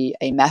to be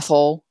a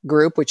methyl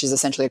group, which is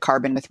essentially a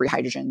carbon with 3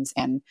 hydrogens.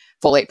 And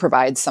folate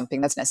provides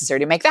something that's necessary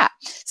to make that.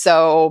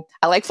 So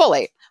I like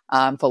folate.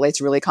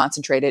 Folate's really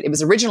concentrated. It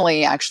was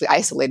originally actually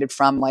isolated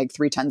from like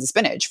 3 tons of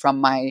spinach from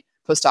my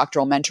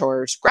postdoctoral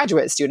mentor's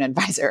graduate student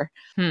advisor.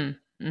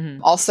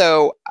 Mm-hmm.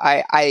 Also,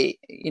 I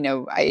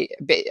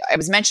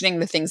was mentioning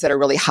the things that are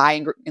really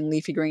high in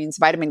leafy greens.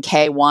 Vitamin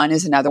K1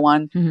 is another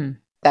one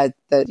that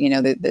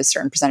the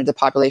certain percentage of the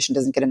population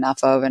doesn't get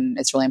enough of, and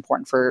it's really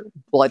important for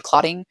blood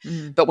clotting.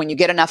 But when you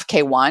get enough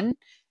K1,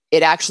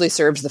 it actually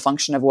serves the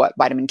function of what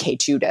vitamin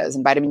K2 does.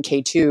 And vitamin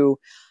K2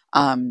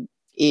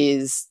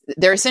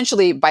 they're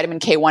essentially vitamin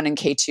K1 and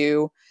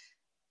K2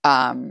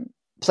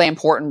 play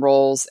important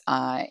roles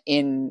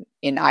in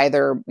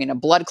either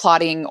blood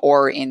clotting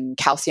or in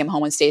calcium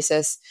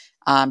homeostasis.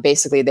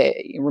 Basically,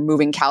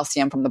 removing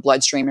calcium from the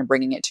bloodstream and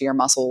bringing it to your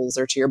muscles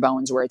or to your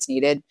bones where it's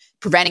needed,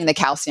 preventing the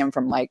calcium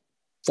from like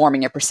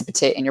forming a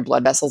precipitate in your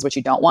blood vessels, which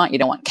you don't want. You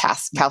don't want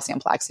calcium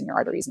plaques in your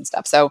arteries and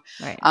stuff. So,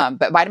 right.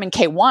 But vitamin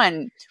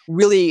K1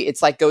 really,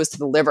 it's like goes to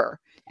the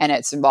liver and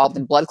it's involved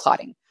in blood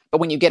clotting. But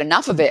when you get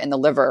enough of it in the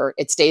liver,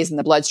 it stays in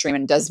the bloodstream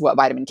and does what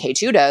vitamin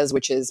K2 does,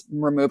 which is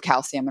remove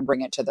calcium and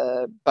bring it to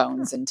the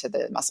bones and to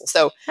the muscles.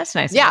 So that's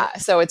nice. Yeah.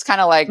 So it's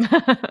kind of like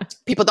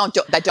people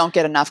that don't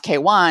get enough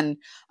K1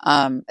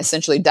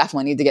 essentially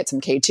definitely need to get some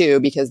K2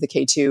 because the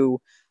K2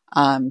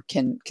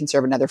 can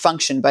serve another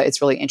function. But it's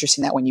really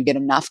interesting that when you get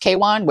enough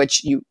K1,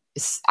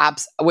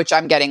 which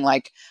I'm getting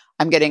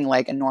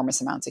like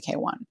enormous amounts of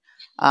K1.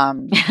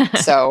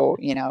 So,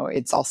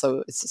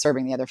 it's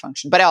serving the other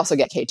function, but I also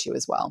get K2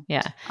 as well.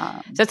 Yeah.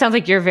 So it sounds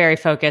like you're very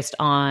focused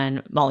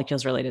on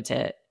molecules related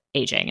to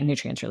aging and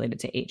nutrients related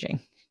to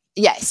aging.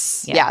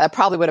 Yes. Yeah. That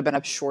probably would have been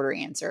a shorter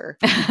answer.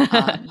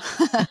 But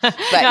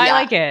I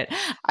like it.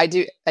 I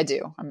do.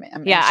 I'm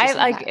I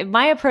like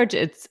my approach.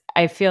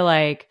 I feel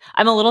like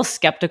I'm a little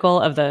skeptical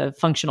of the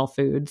functional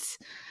foods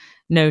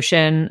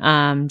notion,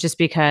 just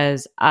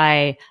because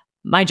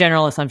my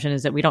general assumption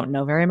is that we don't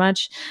know very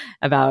much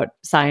about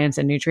science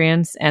and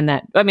nutrients, and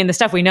that, the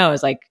stuff we know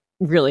is like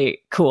really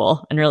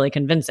cool and really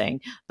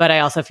convincing. But I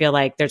also feel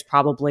like there's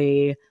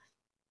probably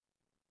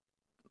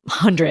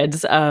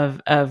hundreds of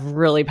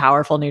really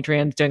powerful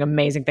nutrients doing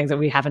amazing things that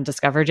we haven't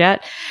discovered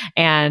yet.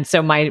 And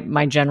so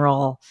my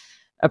general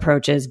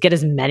approach is get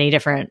as many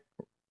different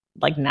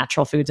like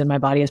natural foods in my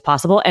body as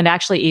possible, and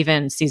actually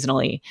even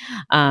seasonally,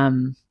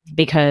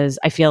 because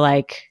I feel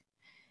like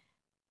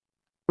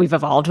we've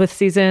evolved with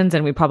seasons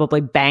and we probably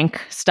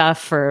bank stuff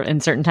for in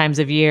certain times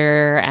of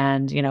year.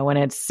 And, when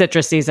it's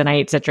citrus season,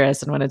 I eat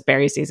citrus. And when it's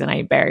berry season, I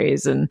eat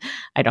berries. And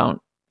I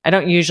don't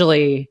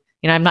usually,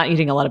 I'm not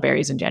eating a lot of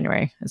berries in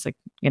January. It's like,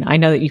 I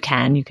know that you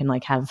can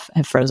like have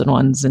frozen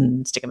ones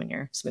and stick them in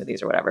your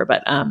smoothies or whatever.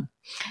 But, I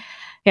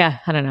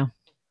don't know.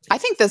 I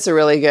think that's a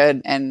really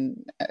good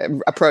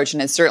approach.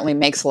 And it certainly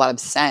makes a lot of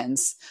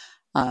sense.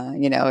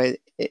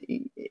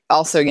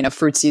 Also,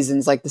 fruit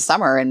seasons like the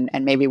summer,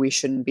 and maybe we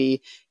should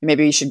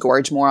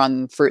gorge more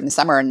on fruit in the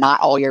summer and not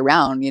all year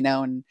round,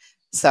 and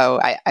so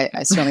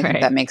I certainly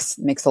think that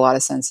makes a lot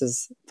of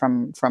sense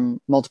from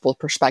multiple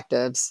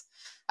perspectives.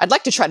 I'd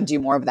like to try to do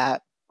more of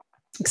that,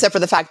 except for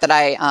the fact that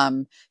I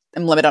am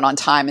limited on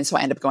time, and so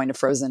I end up going to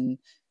frozen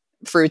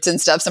fruits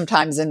and stuff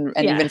sometimes, and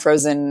even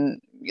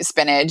frozen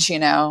spinach,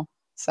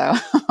 so.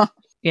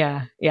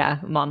 Yeah.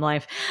 Mom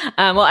life.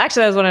 Well,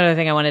 actually, that was one other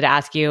thing I wanted to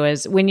ask you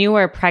is when you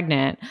were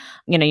pregnant,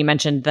 you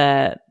mentioned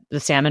the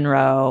salmon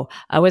roe.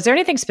 Was there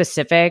anything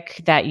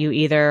specific that you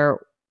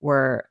either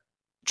were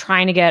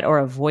trying to get or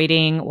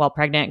avoiding while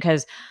pregnant?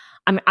 Because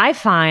I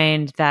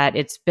find that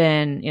it's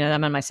been,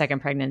 I'm on my second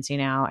pregnancy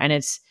now, and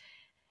it's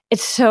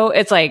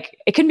like,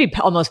 it can be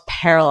almost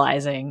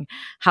paralyzing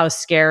how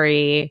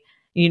scary,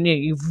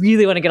 you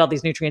really want to get all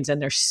these nutrients in.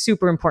 They're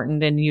super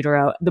important in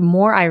utero. The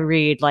more I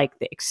read, like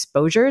the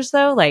exposures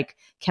though, like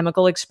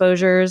chemical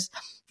exposures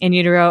in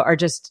utero are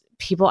just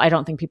I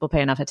don't think people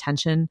pay enough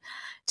attention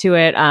to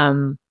it.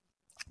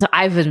 So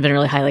I've been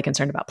really highly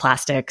concerned about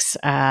plastics,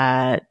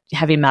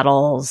 heavy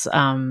metals,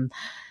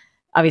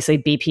 obviously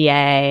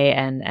BPA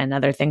and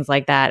other things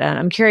like that. And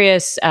I'm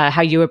curious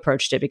how you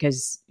approached it,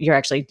 because you're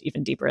actually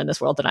even deeper in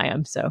this world than I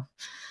am. So,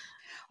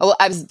 well,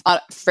 I was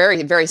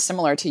very, very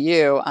similar to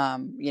you.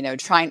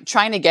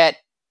 Trying to get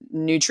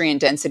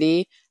nutrient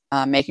density,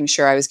 making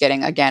sure I was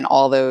getting, again,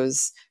 all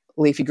those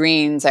leafy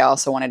greens. I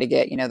also wanted to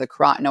get, the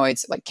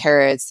carotenoids like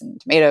carrots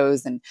and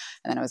tomatoes, and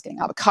then I was getting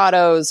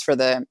avocados for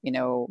the,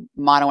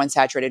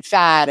 monounsaturated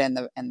fat and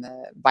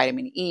the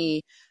vitamin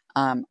E.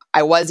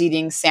 I was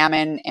eating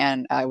salmon,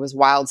 and I was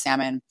wild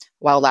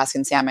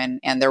Alaskan salmon.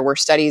 And there were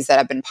studies that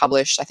have been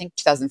published. I think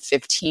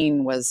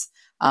 2015 was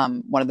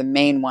one of the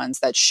main ones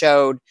that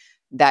showed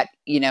that,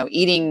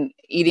 eating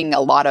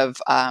a lot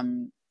of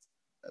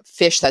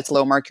fish that's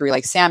low mercury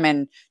like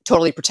salmon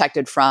totally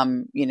protected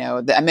from,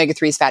 the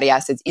omega-3s fatty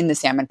acids in the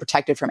salmon,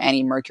 protected from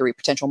any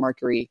potential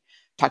mercury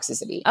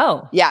toxicity.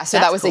 Oh, yeah. So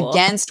that was cool.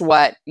 Against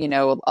what,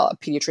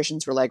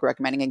 pediatricians were like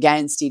recommending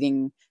against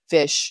eating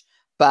fish.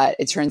 But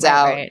it turns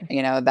out,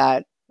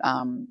 that,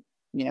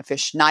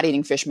 not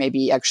eating fish may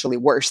be actually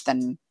worse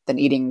than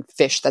eating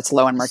fish that's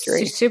low in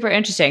mercury. Super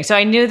interesting. So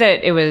I knew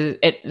that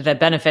the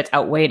benefits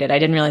outweighed it. I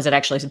didn't realize it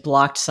actually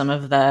blocked some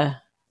of the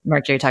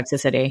mercury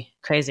toxicity.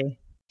 Crazy.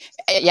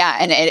 Yeah.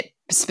 And it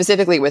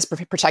specifically was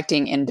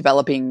protecting in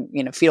developing,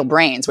 fetal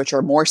brains, which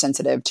are more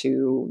sensitive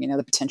to,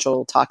 the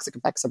potential toxic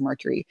effects of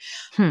mercury.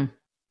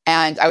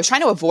 And I was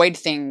trying to avoid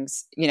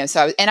things,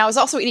 I was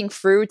also eating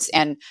fruits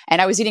and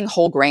I was eating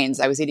whole grains.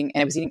 I was eating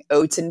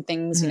oats and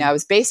things.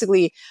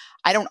 Mm-hmm.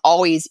 I don't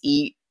always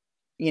eat,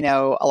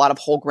 a lot of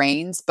whole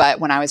grains, but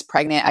when I was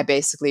pregnant,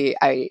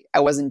 I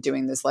wasn't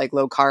doing this like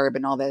low carb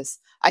and all this.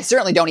 I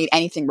certainly don't eat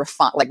anything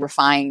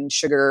refined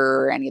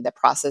sugar or any of the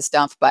processed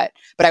stuff, but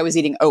I was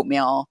eating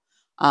oatmeal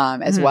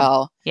as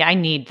well. Yeah, I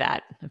need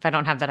that. If I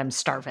don't have that, I'm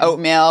starving.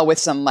 Oatmeal with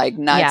some like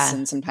nuts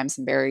and sometimes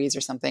some berries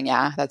or something.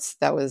 Yeah,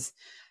 that was.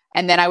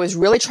 And then I was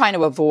really trying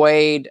to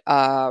avoid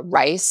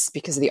rice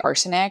because of the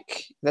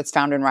arsenic that's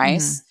found in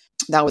rice.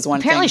 Mm-hmm. That was one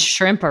Apparently thing.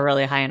 shrimp are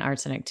really high in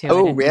arsenic too.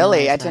 Oh,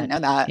 really? I didn't know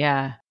that.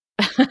 Yeah.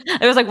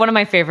 It was like one of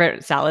my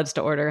favorite salads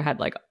to order, had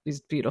like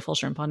these beautiful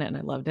shrimp on it, and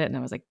I loved it. And I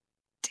was like,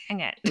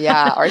 dang it.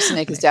 Yeah,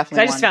 arsenic is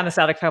definitely I just found this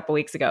out a couple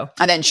weeks ago.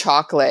 And then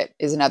chocolate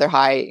is another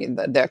high,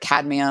 the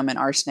cadmium and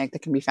arsenic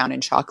that can be found in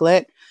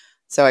chocolate.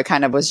 So I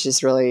kind of was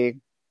just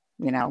really,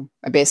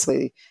 I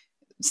basically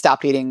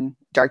stopped eating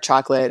dark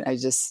chocolate. I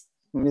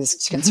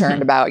was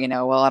concerned about,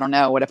 I don't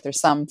know, what if there's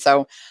some.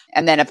 So,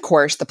 and then of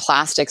course the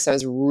plastics, I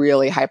was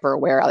really hyper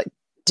aware. I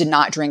did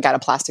not drink out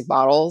of plastic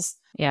bottles.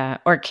 Yeah.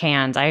 Or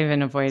cans. I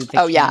even avoided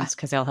the cans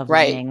because they'll have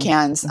lining.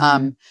 Cans.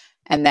 Mm-hmm.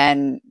 And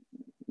then,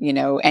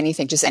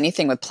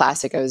 anything with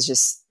plastic, I was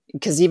just,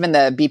 because even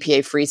the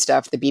BPA free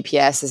stuff, the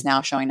BPS is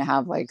now showing to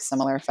have like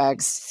similar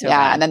effects. So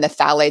bad. And then the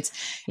phthalates.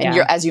 And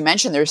as you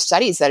mentioned, there's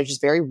studies that are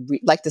just very,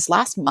 like this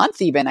last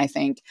month, even I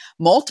think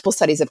multiple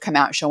studies have come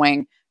out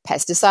showing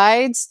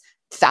pesticides,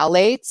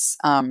 phthalates,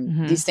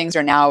 these things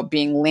are now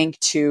being linked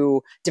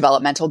to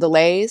developmental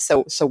delays.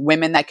 So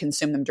women that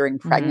consume them during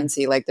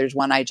pregnancy, like there's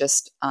one I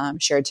just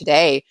shared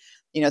today,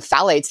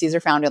 phthalates, these are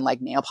found in like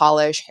nail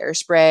polish,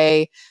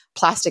 hairspray,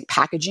 plastic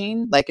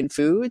packaging, like in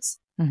foods,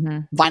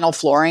 vinyl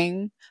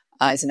flooring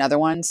is another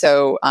one.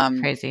 So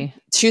crazy.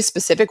 Two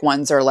specific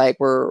ones are like,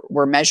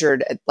 were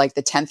measured at like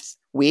the 10th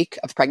week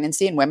of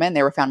pregnancy in women.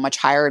 They were found much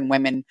higher in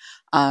women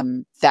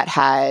that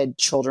had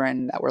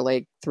children that were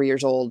like 3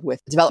 years old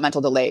with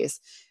developmental delays.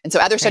 And so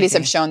other studies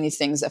have shown these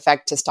things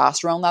affect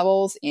testosterone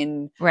levels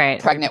in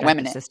pregnant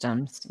women.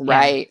 Systems.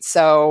 Right. Yeah.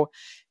 So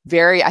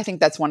I think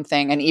that's one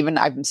thing. And even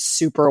I'm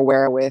super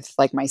aware with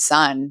like my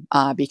son,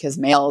 because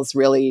males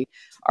really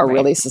are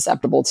really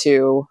susceptible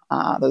to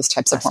those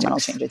types of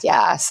hormonal changes.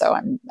 Yeah. So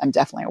I'm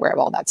definitely aware of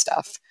all that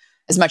stuff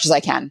as much as I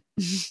can.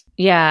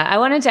 Yeah. I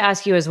wanted to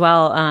ask you as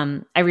well.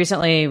 I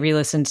recently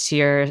re-listened to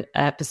your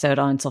episode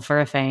on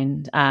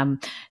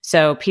sulforaphane.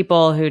 So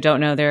people who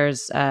don't know,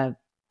 there's a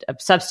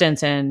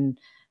substance in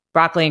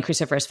broccoli and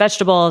cruciferous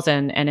vegetables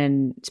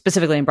and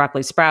specifically in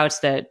broccoli sprouts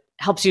that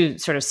helps you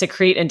sort of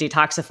secrete and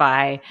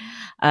detoxify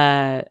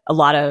a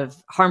lot of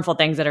harmful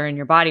things that are in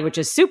your body, which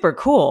is super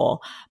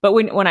cool. But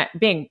when I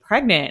being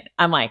pregnant,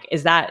 I'm like,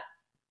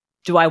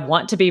 do I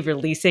want to be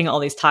releasing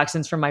all these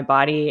toxins from my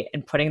body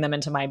and putting them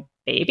into my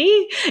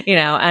baby?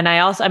 And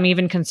I'm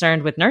even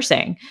concerned with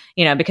nursing,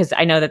 because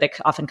I know that it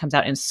often comes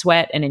out in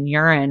sweat and in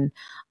urine.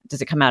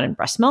 Does it come out in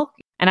breast milk?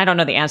 and I don't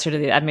know the answer to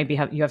that. Maybe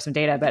you have some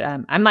data, but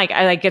I'm like,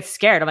 I like get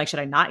scared. I'm like, should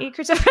I not eat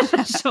cruciferous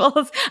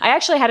vegetables? I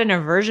actually had an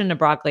aversion to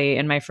broccoli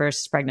in my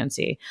first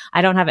pregnancy.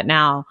 I don't have it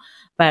now,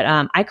 but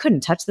I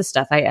couldn't touch the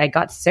stuff. I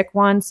got sick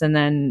once, and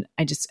then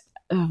it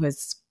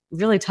was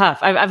really tough.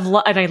 And I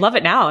love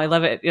it now. I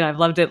love it. I've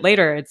loved it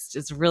later. It's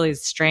just really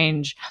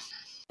strange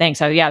thing.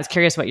 So yeah, I was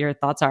curious what your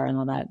thoughts are on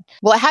all that.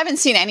 Well, I haven't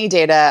seen any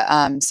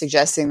data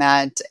suggesting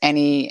that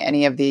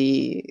any of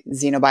the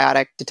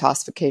xenobiotic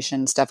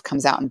detoxification stuff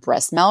comes out in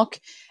breast milk.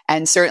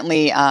 And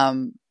certainly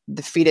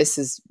the fetus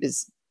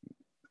is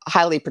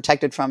highly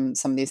protected from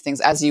some of these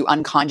things as you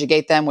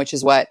unconjugate them, which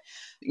is what,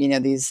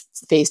 these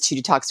phase 2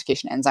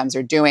 detoxification enzymes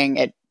are doing.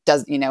 It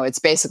does, it's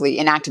basically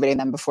inactivating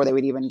them before they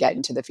would even get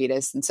into the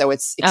fetus. And so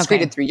it's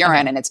excreted through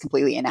urine and it's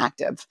completely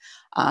inactive.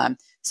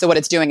 So what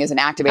it's doing is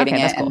inactivating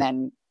it cool. and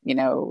then,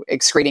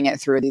 excreting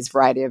it through these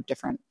variety of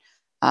different,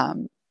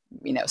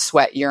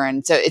 sweat,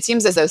 urine. So it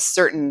seems as though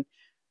certain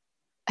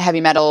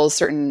heavy metals,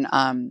 certain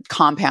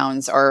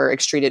compounds are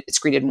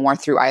excreted more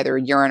through either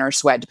urine or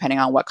sweat, depending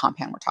on what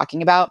compound we're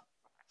talking about,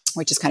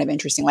 which is kind of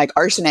interesting. Like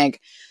arsenic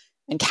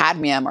and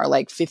cadmium are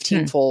like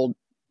 15-fold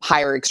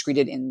higher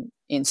excreted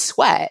in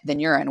sweat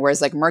than urine,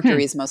 whereas like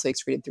mercury is mostly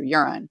excreted through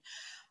urine.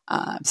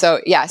 So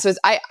it's,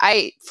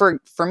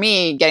 for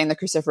me, getting the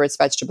cruciferous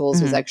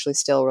vegetables was actually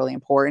still really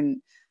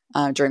important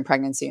during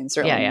pregnancy, and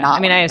certainly not.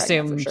 I mean, I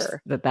assume sure.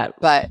 that,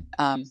 but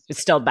it's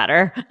still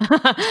better.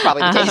 It's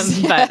probably the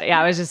case. But yeah,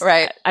 I was just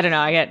right. I don't know.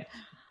 I get,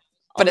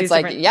 but it's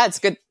like, it's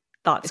good.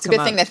 Thoughts. It's a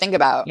good thing to think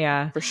about.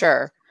 Yeah, for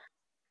sure.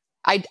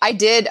 I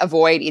did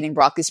avoid eating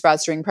broccoli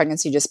sprouts during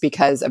pregnancy just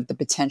because of the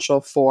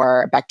potential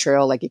for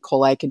bacterial, like E.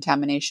 coli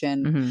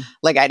contamination. Mm-hmm.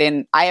 Like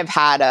I have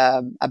had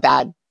a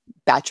bad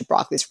batch of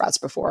broccoli sprouts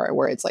before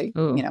where it's like,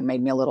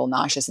 made me a little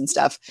nauseous and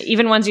stuff.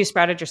 Even ones you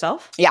sprouted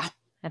yourself? Yeah.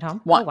 At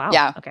home? Oh, wow.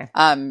 Yeah. Okay.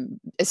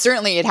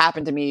 It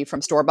happened to me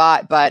from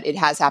store-bought, but it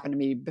has happened to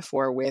me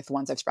before with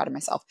ones I've sprouted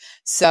myself.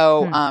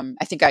 So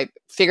I think I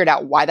figured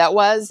out why that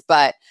was,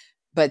 but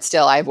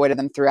still I avoided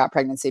them throughout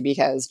pregnancy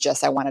because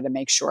I wanted to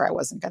make sure I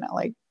wasn't going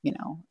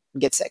to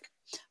get sick.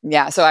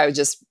 Yeah. So I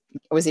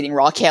was eating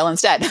raw kale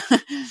instead.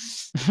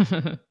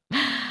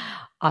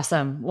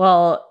 Awesome.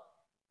 Well,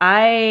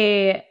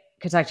 I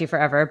could talk to you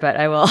forever, but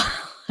I will.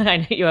 I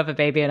know you have a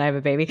baby and I have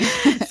a baby,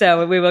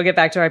 so we will get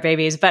back to our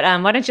babies. But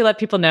why don't you let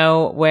people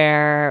know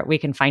where we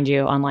can find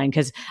you online?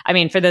 Because I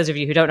mean, for those of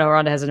you who don't know,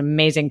 Rhonda has an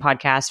amazing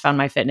podcast, Found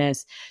My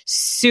Fitness,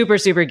 super,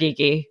 super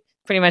geeky,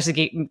 pretty much the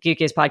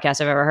geekiest podcast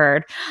I've ever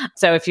heard.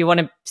 So if you want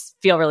to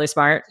feel really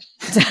smart,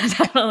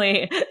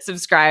 definitely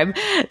subscribe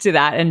to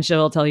that, and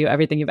she'll tell you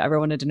everything you've ever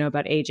wanted to know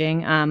about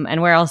aging.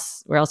 And where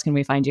else can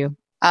we find you?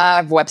 I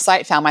have a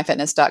website,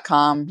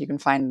 foundmyfitness.com. You can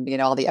find,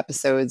 all the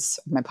episodes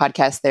of my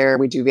podcast there.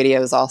 We do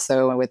videos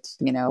also with,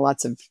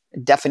 lots of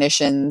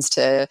definitions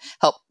to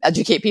help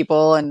educate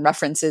people and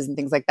references and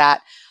things like that.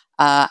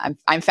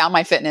 I'm Found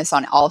My Fitness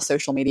on all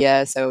social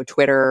media. So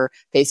Twitter,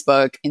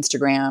 Facebook,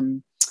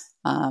 Instagram,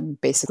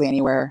 basically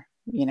anywhere,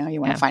 you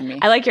want to find me.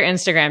 I like your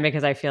Instagram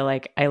because I feel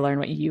like I learn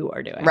what you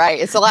are doing. Right.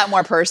 It's a lot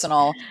more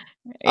personal.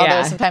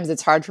 Although sometimes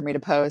it's hard for me to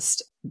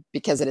post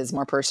because it is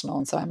more personal.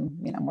 And so I'm,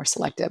 more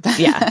selective.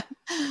 Yeah.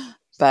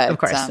 But of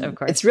course.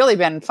 It's really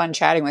been fun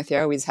chatting with you.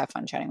 I always have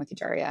fun chatting with you,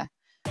 Daria.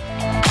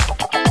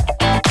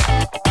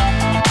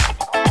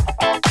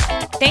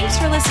 Thanks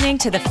for listening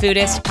to the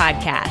Foodist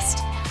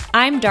Podcast.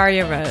 I'm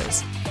Daria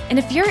Rose. And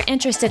if you're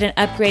interested in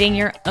upgrading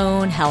your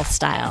own health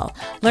style,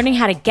 learning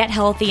how to get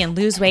healthy and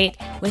lose weight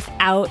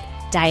without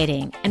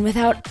dieting and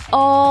without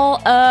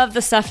all of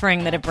the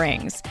suffering that it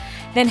brings,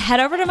 then head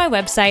over to my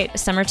website,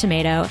 Summer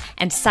Tomato,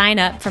 and sign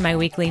up for my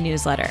weekly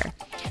newsletter.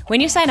 When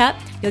you sign up,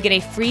 you'll get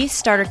a free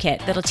starter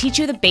kit that'll teach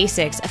you the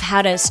basics of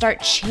how to start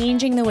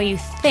changing the way you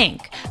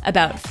think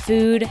about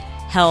food,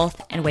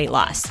 health, and weight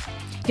loss.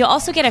 You'll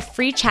also get a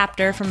free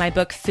chapter from my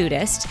book,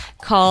 Foodist,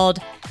 called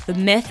The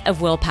Myth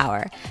of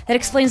Willpower, that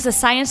explains the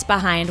science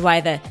behind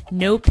why the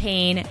no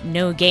pain,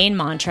 no gain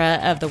mantra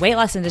of the weight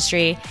loss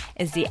industry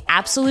is the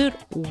absolute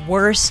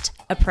worst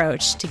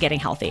approach to getting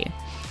healthy.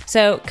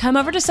 So come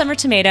over to Summer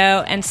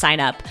Tomato and sign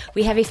up.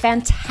 We have a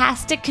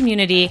fantastic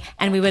community,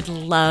 and we would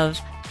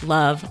love,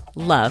 love,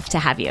 love to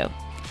have you.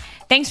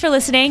 Thanks for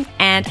listening,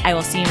 and I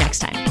will see you next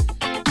time.